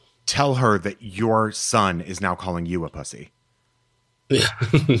 tell her that your son is now calling you a pussy. Yeah.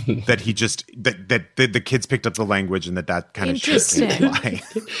 That he just that the kids picked up the language and that kind of shit can apply.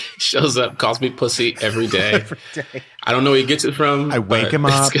 Shows up, calls me pussy every day. I don't know where he gets it from. I wake him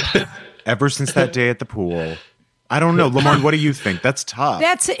up ever since that day at the pool. I don't know, Lamorne. What do you think? That's tough.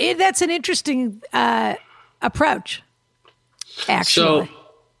 That's an interesting approach. Actually,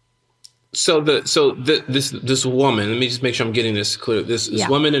 this woman. Let me just make sure I'm getting this clear. This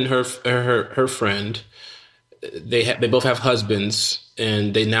woman and her friend. They both have husbands,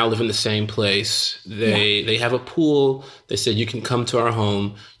 and they now live in the same place. They have a pool. They said you can come to our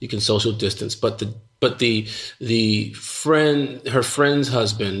home. You can social distance, but the friend, her friend's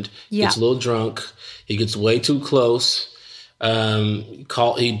husband, gets a little drunk. He gets way too close.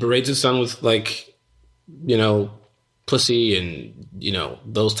 He berates his son with pussy and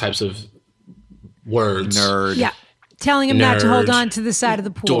those types of words. Nerd. Yeah. Telling him not to hold on to the side of the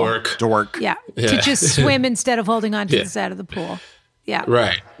pool. Dork. Yeah. To just swim instead of holding on to the side of the pool. Yeah.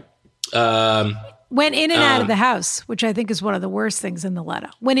 Right. Went in and out of the house, which I think is one of the worst things in the letter.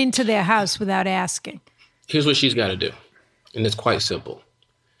 Went into their house without asking. Here's what she's got to do. And it's quite simple.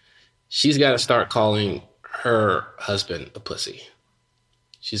 She's got to start calling her husband a pussy.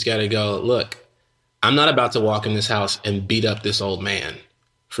 She's got to go, look, I'm not about to walk in this house and beat up this old man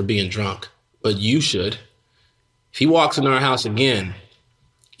for being drunk, but you should. If he walks in our house again,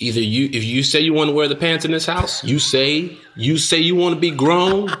 if you say you want to wear the pants in this house, you say you want to be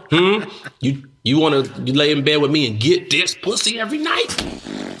grown, you want to lay in bed with me and get this pussy every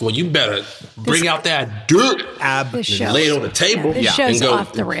night. Well, you better bring out that dirt and lay it on the table. This show's and go,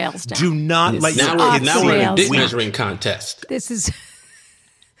 off the rails now. Do not let your kids now we're in a dick now. measuring contest. This is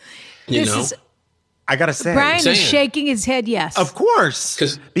I gotta say, Brian is shaking his head. Yes, of course.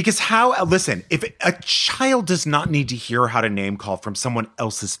 Because listen, if a child does not need to hear how to name call from someone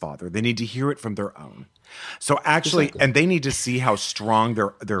else's father, they need to hear it from their own. So actually, and they need to see how strong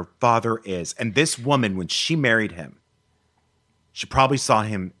their father is. And this woman, when she married him, she probably saw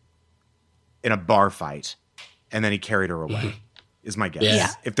him in a bar fight, and then he carried her away. Is my guess.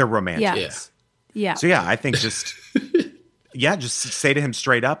 Yeah. If they're romantic. Yeah. So I think just. Yeah, just say to him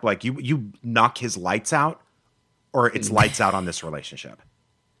straight up, like you knock his lights out, or it's lights out on this relationship.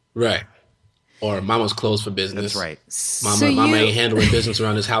 Right. Or mama's closed for business. That's right. Mama ain't handling business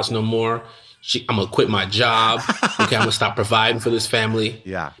around this house no more. I'm going to quit my job. Okay, I'm going to stop providing for this family.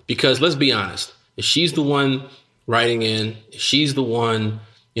 Yeah. Because let's be honest, if she's the one writing in, if she's the one,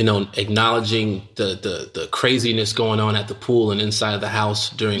 acknowledging the craziness going on at the pool and inside of the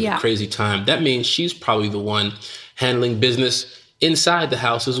house during the crazy time, that means she's probably the one handling business inside the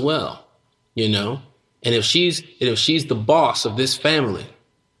house as well, And if she's the boss of this family,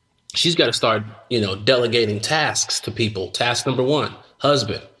 she's got to start, delegating tasks to people. Task number 1,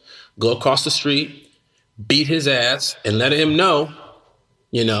 husband, go across the street, beat his ass, and let him know,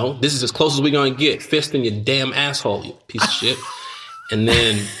 this is as close as we're going to get. Fist in your damn asshole, you piece of shit. And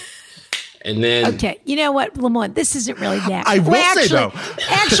then And then, okay, you know what, Lamont, this isn't really that. I will say, though.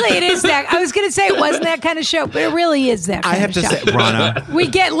 Actually, it is that. I was going to say it wasn't that kind of show, but it really is that kind of show. I have to say, Rana. We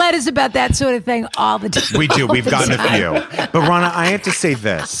get letters about that sort of thing all the time. We do. We've gotten a few. But Rana, I have to say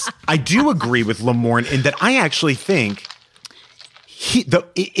this. I do agree with Lamorne in that I actually think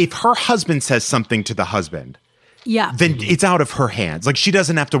if her husband says something to the husband, then it's out of her hands. Like, she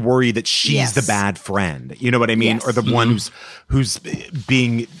doesn't have to worry that she's the bad friend. You know what I mean? Yes. Or the one who's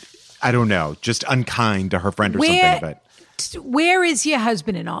being, I don't know, just unkind to her friend or something. But where is your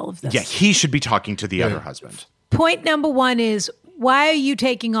husband in all of this? Yeah, he should be talking to the other husband. Point number one is, why are you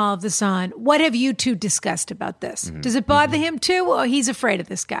taking all of this on? What have you two discussed about this? Mm-hmm. Does it bother him too, or he's afraid of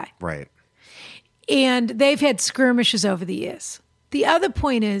this guy? Right. And they've had skirmishes over the years. The other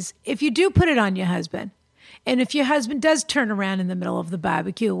point is, if you do put it on your husband, and if your husband does turn around in the middle of the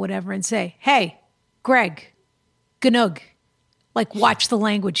barbecue or whatever and say, hey, Greg, Ganug, like, watch the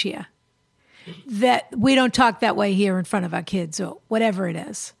language here, that we don't talk that way here in front of our kids or whatever it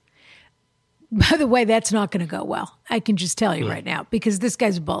is. By the way, that's not going to go well. I can just tell you right now, because this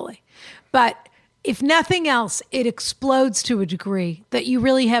guy's a bully. But if nothing else, it explodes to a degree that you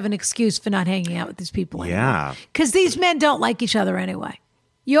really have an excuse for not hanging out with these people anymore. Yeah. Because these men don't like each other anyway.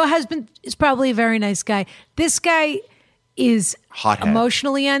 Your husband is probably a very nice guy. This guy is Hothead.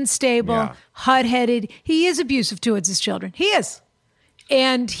 Emotionally unstable, hot-headed. He is abusive towards his children. He is.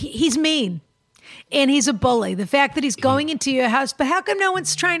 And he's mean. And he's a bully. The fact that he's going into your house, but how come no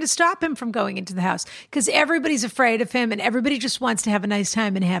one's trying to stop him from going into the house? Because everybody's afraid of him and everybody just wants to have a nice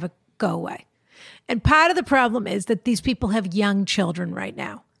time and have it go away. And part of the problem is that these people have young children right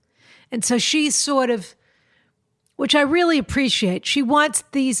now. And so she's sort of, which I really appreciate, she wants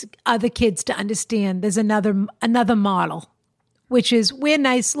these other kids to understand there's another model, which is, we're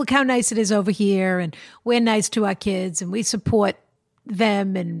nice, look how nice it is over here, and we're nice to our kids, and we support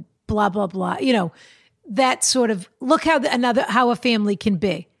them, and blah, blah, blah. You know, that sort of, look how how a family can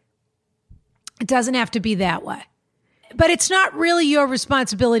be. It doesn't have to be that way. But it's not really your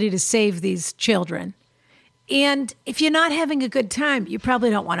responsibility to save these children. And if you're not having a good time, you probably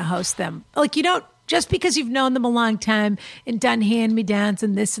don't want to host them. Like, you don't, just because you've known them a long time and done hand-me-downs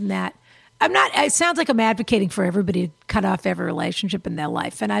and this and that. It sounds like I'm advocating for everybody to cut off every relationship in their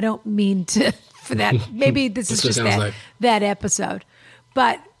life. And I don't mean to, for that. Maybe this is just that episode.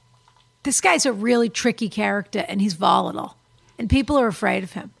 But this guy's a really tricky character, and he's volatile. And people are afraid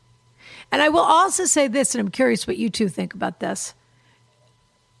of him. And I will also say this, and I'm curious what you two think about this.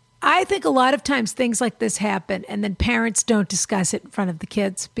 I think a lot of times things like this happen, and then parents don't discuss it in front of the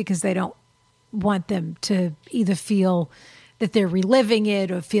kids because they don't want them to either feel that they're reliving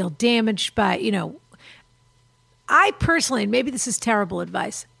it or feel damaged by, I personally, and maybe this is terrible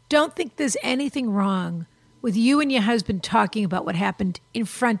advice, don't think there's anything wrong with you and your husband talking about what happened in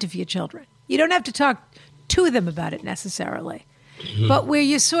front of your children. You don't have to talk to them about it necessarily. Mm-hmm. But where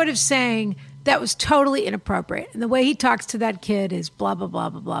you're sort of saying that was totally inappropriate. And the way he talks to that kid is blah, blah, blah,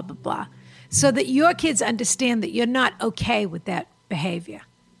 blah, blah, blah, blah. So that your kids understand that you're not okay with that behavior.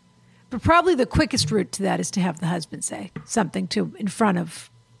 But probably the quickest route to that is to have the husband say something in front of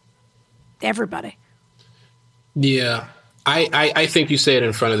everybody. Yeah. I think you say it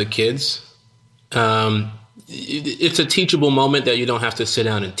in front of the kids. It's a teachable moment that you don't have to sit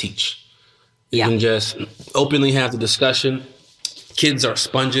down and teach. You can just openly have the discussion. Kids are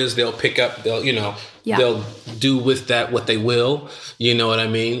sponges. They'll pick up, they'll do with that what they will. You know what I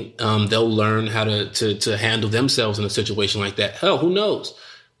mean? They'll learn how to handle themselves in a situation like that. Hell, who knows?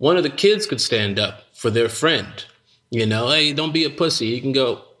 One of the kids could stand up for their friend. Hey, don't be a pussy. You can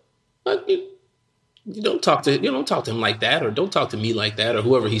go, you don't talk to him like that, or don't talk to me like that, or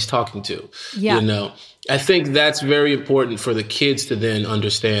whoever he's talking to. Yeah. I think that's very important for the kids to then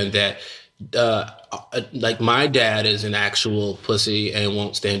understand that, like, my dad is an actual pussy and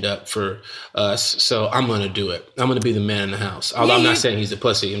won't stand up for us, so I'm going to do it. I'm going to be the man in the house. Although I'm not saying he's a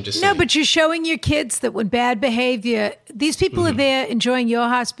pussy. I'm just saying. No, but you're showing your kids that when bad behavior, these people are there enjoying your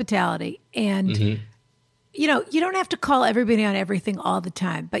hospitality. And, you don't have to call everybody on everything all the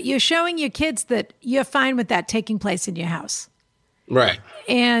time, but you're showing your kids that you're fine with that taking place in your house. Right.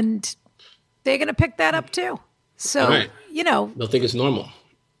 And they're going to pick that up too. So, they'll think it's normal.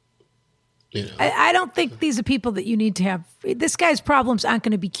 I don't think these are people that you need to have. This guy's problems aren't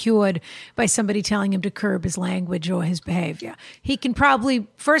going to be cured by somebody telling him to curb his language or his behavior. He can probably,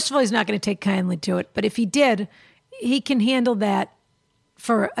 first of all, he's not going to take kindly to it. But if he did, he can handle that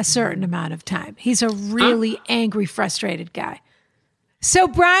for a certain amount of time. He's a really angry, frustrated guy. So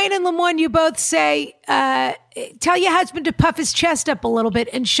Brian and Lamorne, you both say, tell your husband to puff his chest up a little bit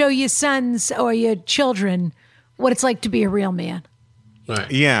and show your sons or your children what it's like to be a real man. Right.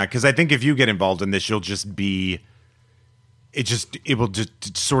 Yeah, because I think if you get involved in this, you'll just be. It will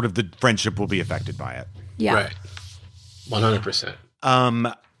just sort of the friendship will be affected by it. Yeah. Right. 100%.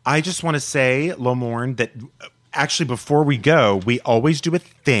 I just want to say, Lomorn, that actually before we go, we always do a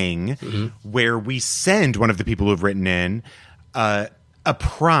thing where we send one of the people who've written in a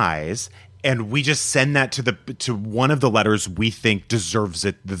prize, and we just send that to one of the letters we think deserves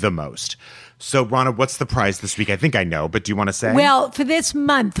it the most. So, Rana, what's the prize this week? I think I know, but do you want to say? Well, for this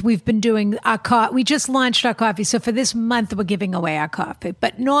month, we've been doing our we just launched our coffee. So for this month, we're giving away our coffee.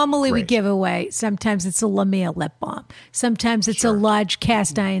 But normally we Great. give away, sometimes it's a La Mer lip balm. Sometimes it's a large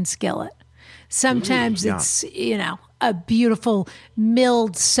cast iron skillet. Sometimes it's, a beautiful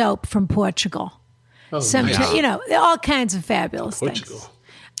milled soap from Portugal. Sometimes, nice. All kinds of fabulous Portugal. things.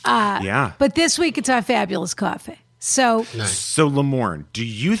 Yeah. But this week, it's our fabulous coffee. So Nice. So, Lomorn, do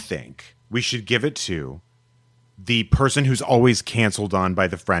you think we should give it to the person who's always canceled on by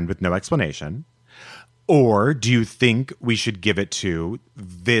the friend with no explanation? Or do you think we should give it to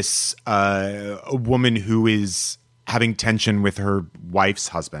this a woman who is having tension with her wife's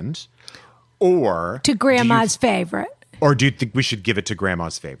husband? Or to grandma's favorite. Or do you think we should give it to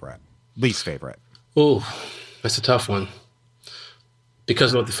grandma's favorite? Least favorite? Oh, that's a tough one.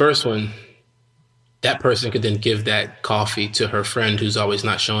 Because with the first one, that person could then give that coffee to her friend who's always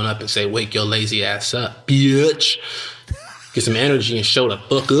not showing up and say, wake your lazy ass up, bitch. Get some energy and show the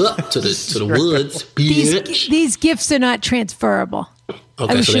fuck up to the woods, bitch. These gifts are not transferable.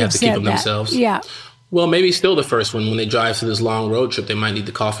 Okay, so they have to keep them that. themselves? Yeah. Well, maybe still the first one. When they drive to this long road trip, they might need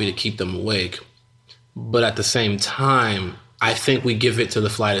the coffee to keep them awake. But at the same time, I think we give it to the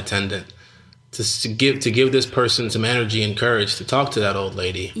flight attendant to give this person some energy and courage to talk to that old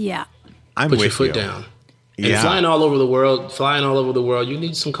lady. Yeah. I'm Put with your foot you. down. And Yeah. flying all over the world, you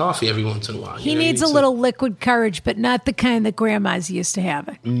need some coffee every once in a while. He needs a little liquid courage, but not the kind that grandma's used to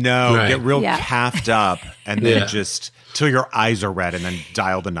having. No, Right. get real Yeah. caffed up and then Yeah. just till your eyes are red and then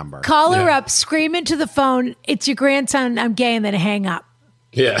dial the number. Call her up, scream into the phone, it's your grandson, I'm gay, and then hang up.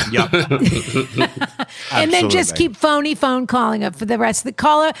 Yeah. Yep. And then just Absolutely. keep phone calling her for the rest of the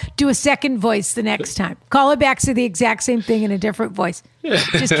caller. Do a second voice the next time. Call her back, say the exact same thing in a different voice.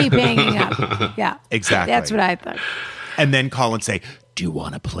 Just keep hanging up. Yeah. Exactly. That's what I thought. And then call and say, do you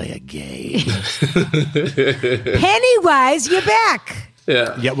want to play a game? Pennywise, you're back.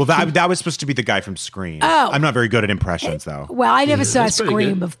 Yeah. Yeah, well, that was supposed to be the guy from Scream. Oh. I'm not very good at impressions, though. Well, I never saw that's pretty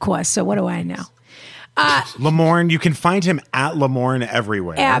Scream, good. of course, so what do I know? Lamorne, you can find him at Lamorne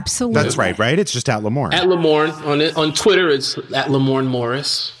everywhere. Absolutely. That's right? It's just at Lamorne. At Lamorne on Twitter, it's at Lamorne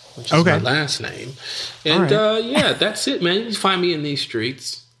Morris, which is Okay. my last name. And right. that's it, man. You can find me in these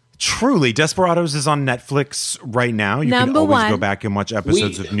streets. Truly, Desperados is on Netflix right now. You Number can always go one. back and watch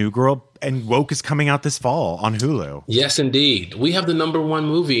episodes of New Girl. And Woke is coming out this fall on Hulu. Yes, indeed. We have the #1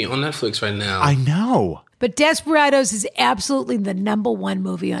 movie on Netflix right now. I know. But Desperados is absolutely the #1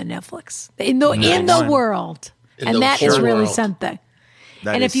 movie on Netflix in the Nice. world. In And the that is whole really world. something.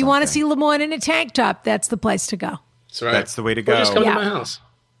 That And is if you want to something. see Lamorne in a tank top, that's the place to go. That's right. That's the way to Or go. just come Yeah. to my house.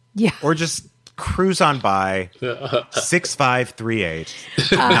 Yeah. Or just cruise on by 6538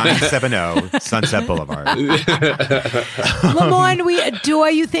 970 Sunset Boulevard. Lamorne, we adore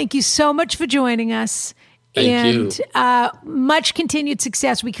you. Thank you so much for joining us. Thank and much continued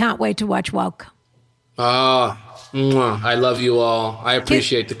success. We can't wait to watch Woke. I love you all. I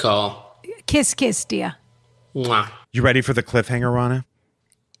appreciate the call. Kiss, kiss, dear. Mwah. You ready for the cliffhanger, Rana?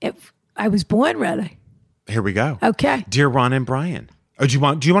 I was born ready. Here we go. Okay. Dear Ron and Brian. Oh, do you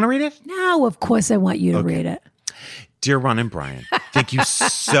want to read it? No, of course I want you to read it. Dear Ron and Brian, thank you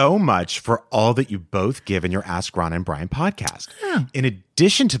so much for all that you both give in your Ask Ron and Brian podcast. In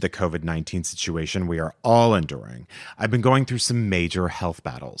addition to the COVID-19 situation we are all enduring, I've been going through some major health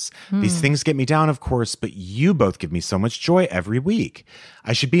battles. These things get me down, of course, but you both give me so much joy every week.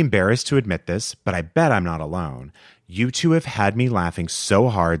 I should be embarrassed to admit this, but I bet I'm not alone. You two have had me laughing so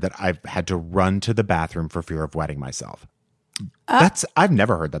hard that I've had to run to the bathroom for fear of wetting myself. I've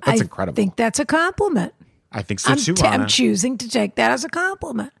never heard that. That's I incredible. think that's a compliment. I think so too, I'm Rana. choosing to take that as a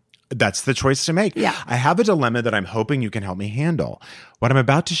compliment. That's the choice to make. Yeah. I have a dilemma that I'm hoping you can help me handle. What I'm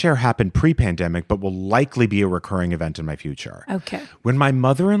about to share happened pre-pandemic, but will likely be a recurring event in my future. Okay. When my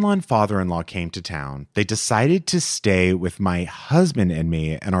mother-in-law and father-in-law came to town, they decided to stay with my husband and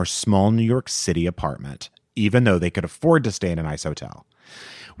me in our small New York City apartment, even though they could afford to stay in a nice hotel.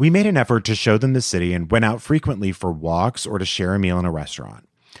 We made an effort to show them the city and went out frequently for walks or to share a meal in a restaurant.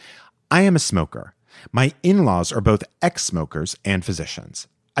 I am a smoker. My in-laws are both ex-smokers and physicians.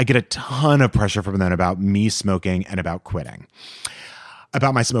 I get a ton of pressure from them about me smoking and about quitting.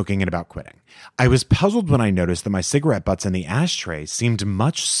 about my smoking and about quitting. I was puzzled when I noticed that my cigarette butts in the ashtray seemed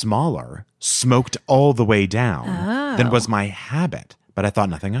much smaller, smoked all the way down, than was my habit, but I thought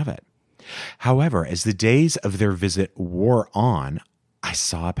nothing of it. However, as the days of their visit wore on, I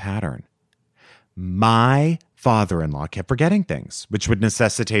saw a pattern. My father-in-law kept forgetting things, which would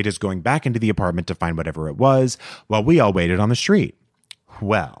necessitate his going back into the apartment to find whatever it was while we all waited on the street.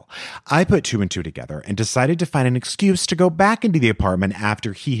 Well, I put 2 and 2 together and decided to find an excuse to go back into the apartment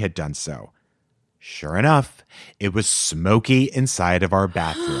after he had done so. Sure enough, it was Smokey inside of our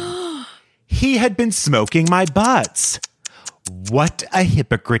bathroom. He had been smoking my butts. What a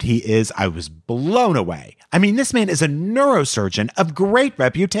hypocrite he is. I was blown away. I mean, this man is a neurosurgeon of great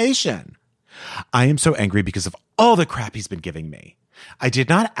reputation. I am so angry because of all the crap he's been giving me. I did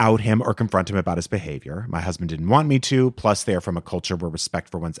not out him or confront him about his behavior. My husband didn't want me to, plus they are from a culture where respect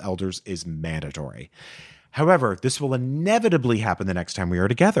for one's elders is mandatory. However, this will inevitably happen the next time we are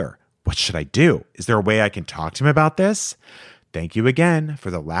together. What should I do? Is there a way I can talk to him about this? Thank you again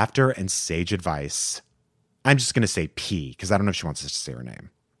for the laughter and sage advice. I'm just going to say P, because I don't know if she wants us to say her name.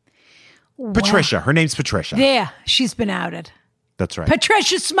 Wow. Patricia. Her name's Patricia. Yeah, she's been outed. That's right.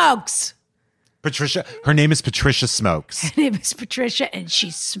 Patricia smokes. Patricia. Her name is Patricia Smokes. Her name is Patricia, and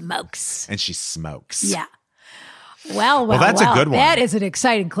she smokes. And she smokes. Yeah. Well, that's a good one. That is an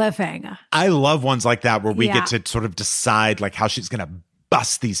exciting cliffhanger. I love ones like that where we get to sort of decide like how she's going to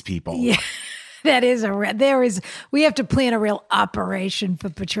bust these people. Yeah. That is we have to plan a real operation for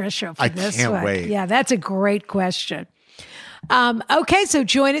Patricia for this one. I can't wait. Yeah, that's a great question. Okay, so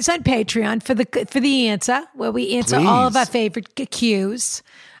join us on Patreon for the answer, where we answer all of our favorite cues.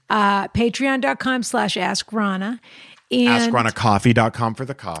 Patreon.com/AskRana. And AskRanaCoffee.com for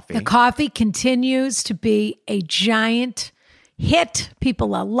the coffee. The coffee continues to be a giant hit.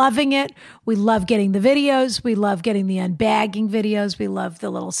 People are loving it. We love getting the videos. We love getting the unbagging videos. We love the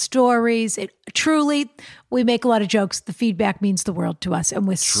little stories. We make a lot of jokes. The feedback means the world to us. And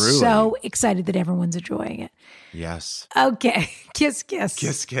we're so excited that everyone's enjoying it. Yes. Okay. Kiss, kiss.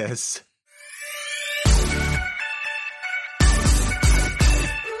 Kiss, kiss.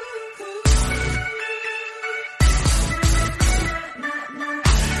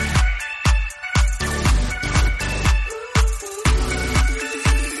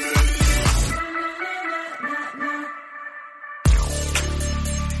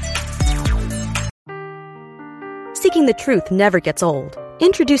 Seeking the truth never gets old.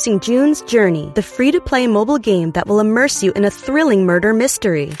 Introducing June's Journey, the free-to-play mobile game that will immerse you in a thrilling murder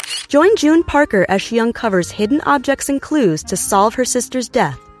mystery. Join June Parker as she uncovers hidden objects and clues to solve her sister's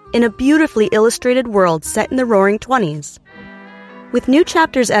death in a beautifully illustrated world set in the Roaring '20s. With new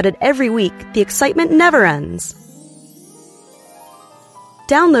chapters added every week, the excitement never ends.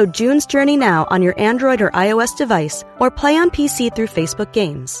 Download June's Journey now on your Android or iOS device or play on PC through Facebook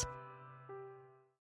Games.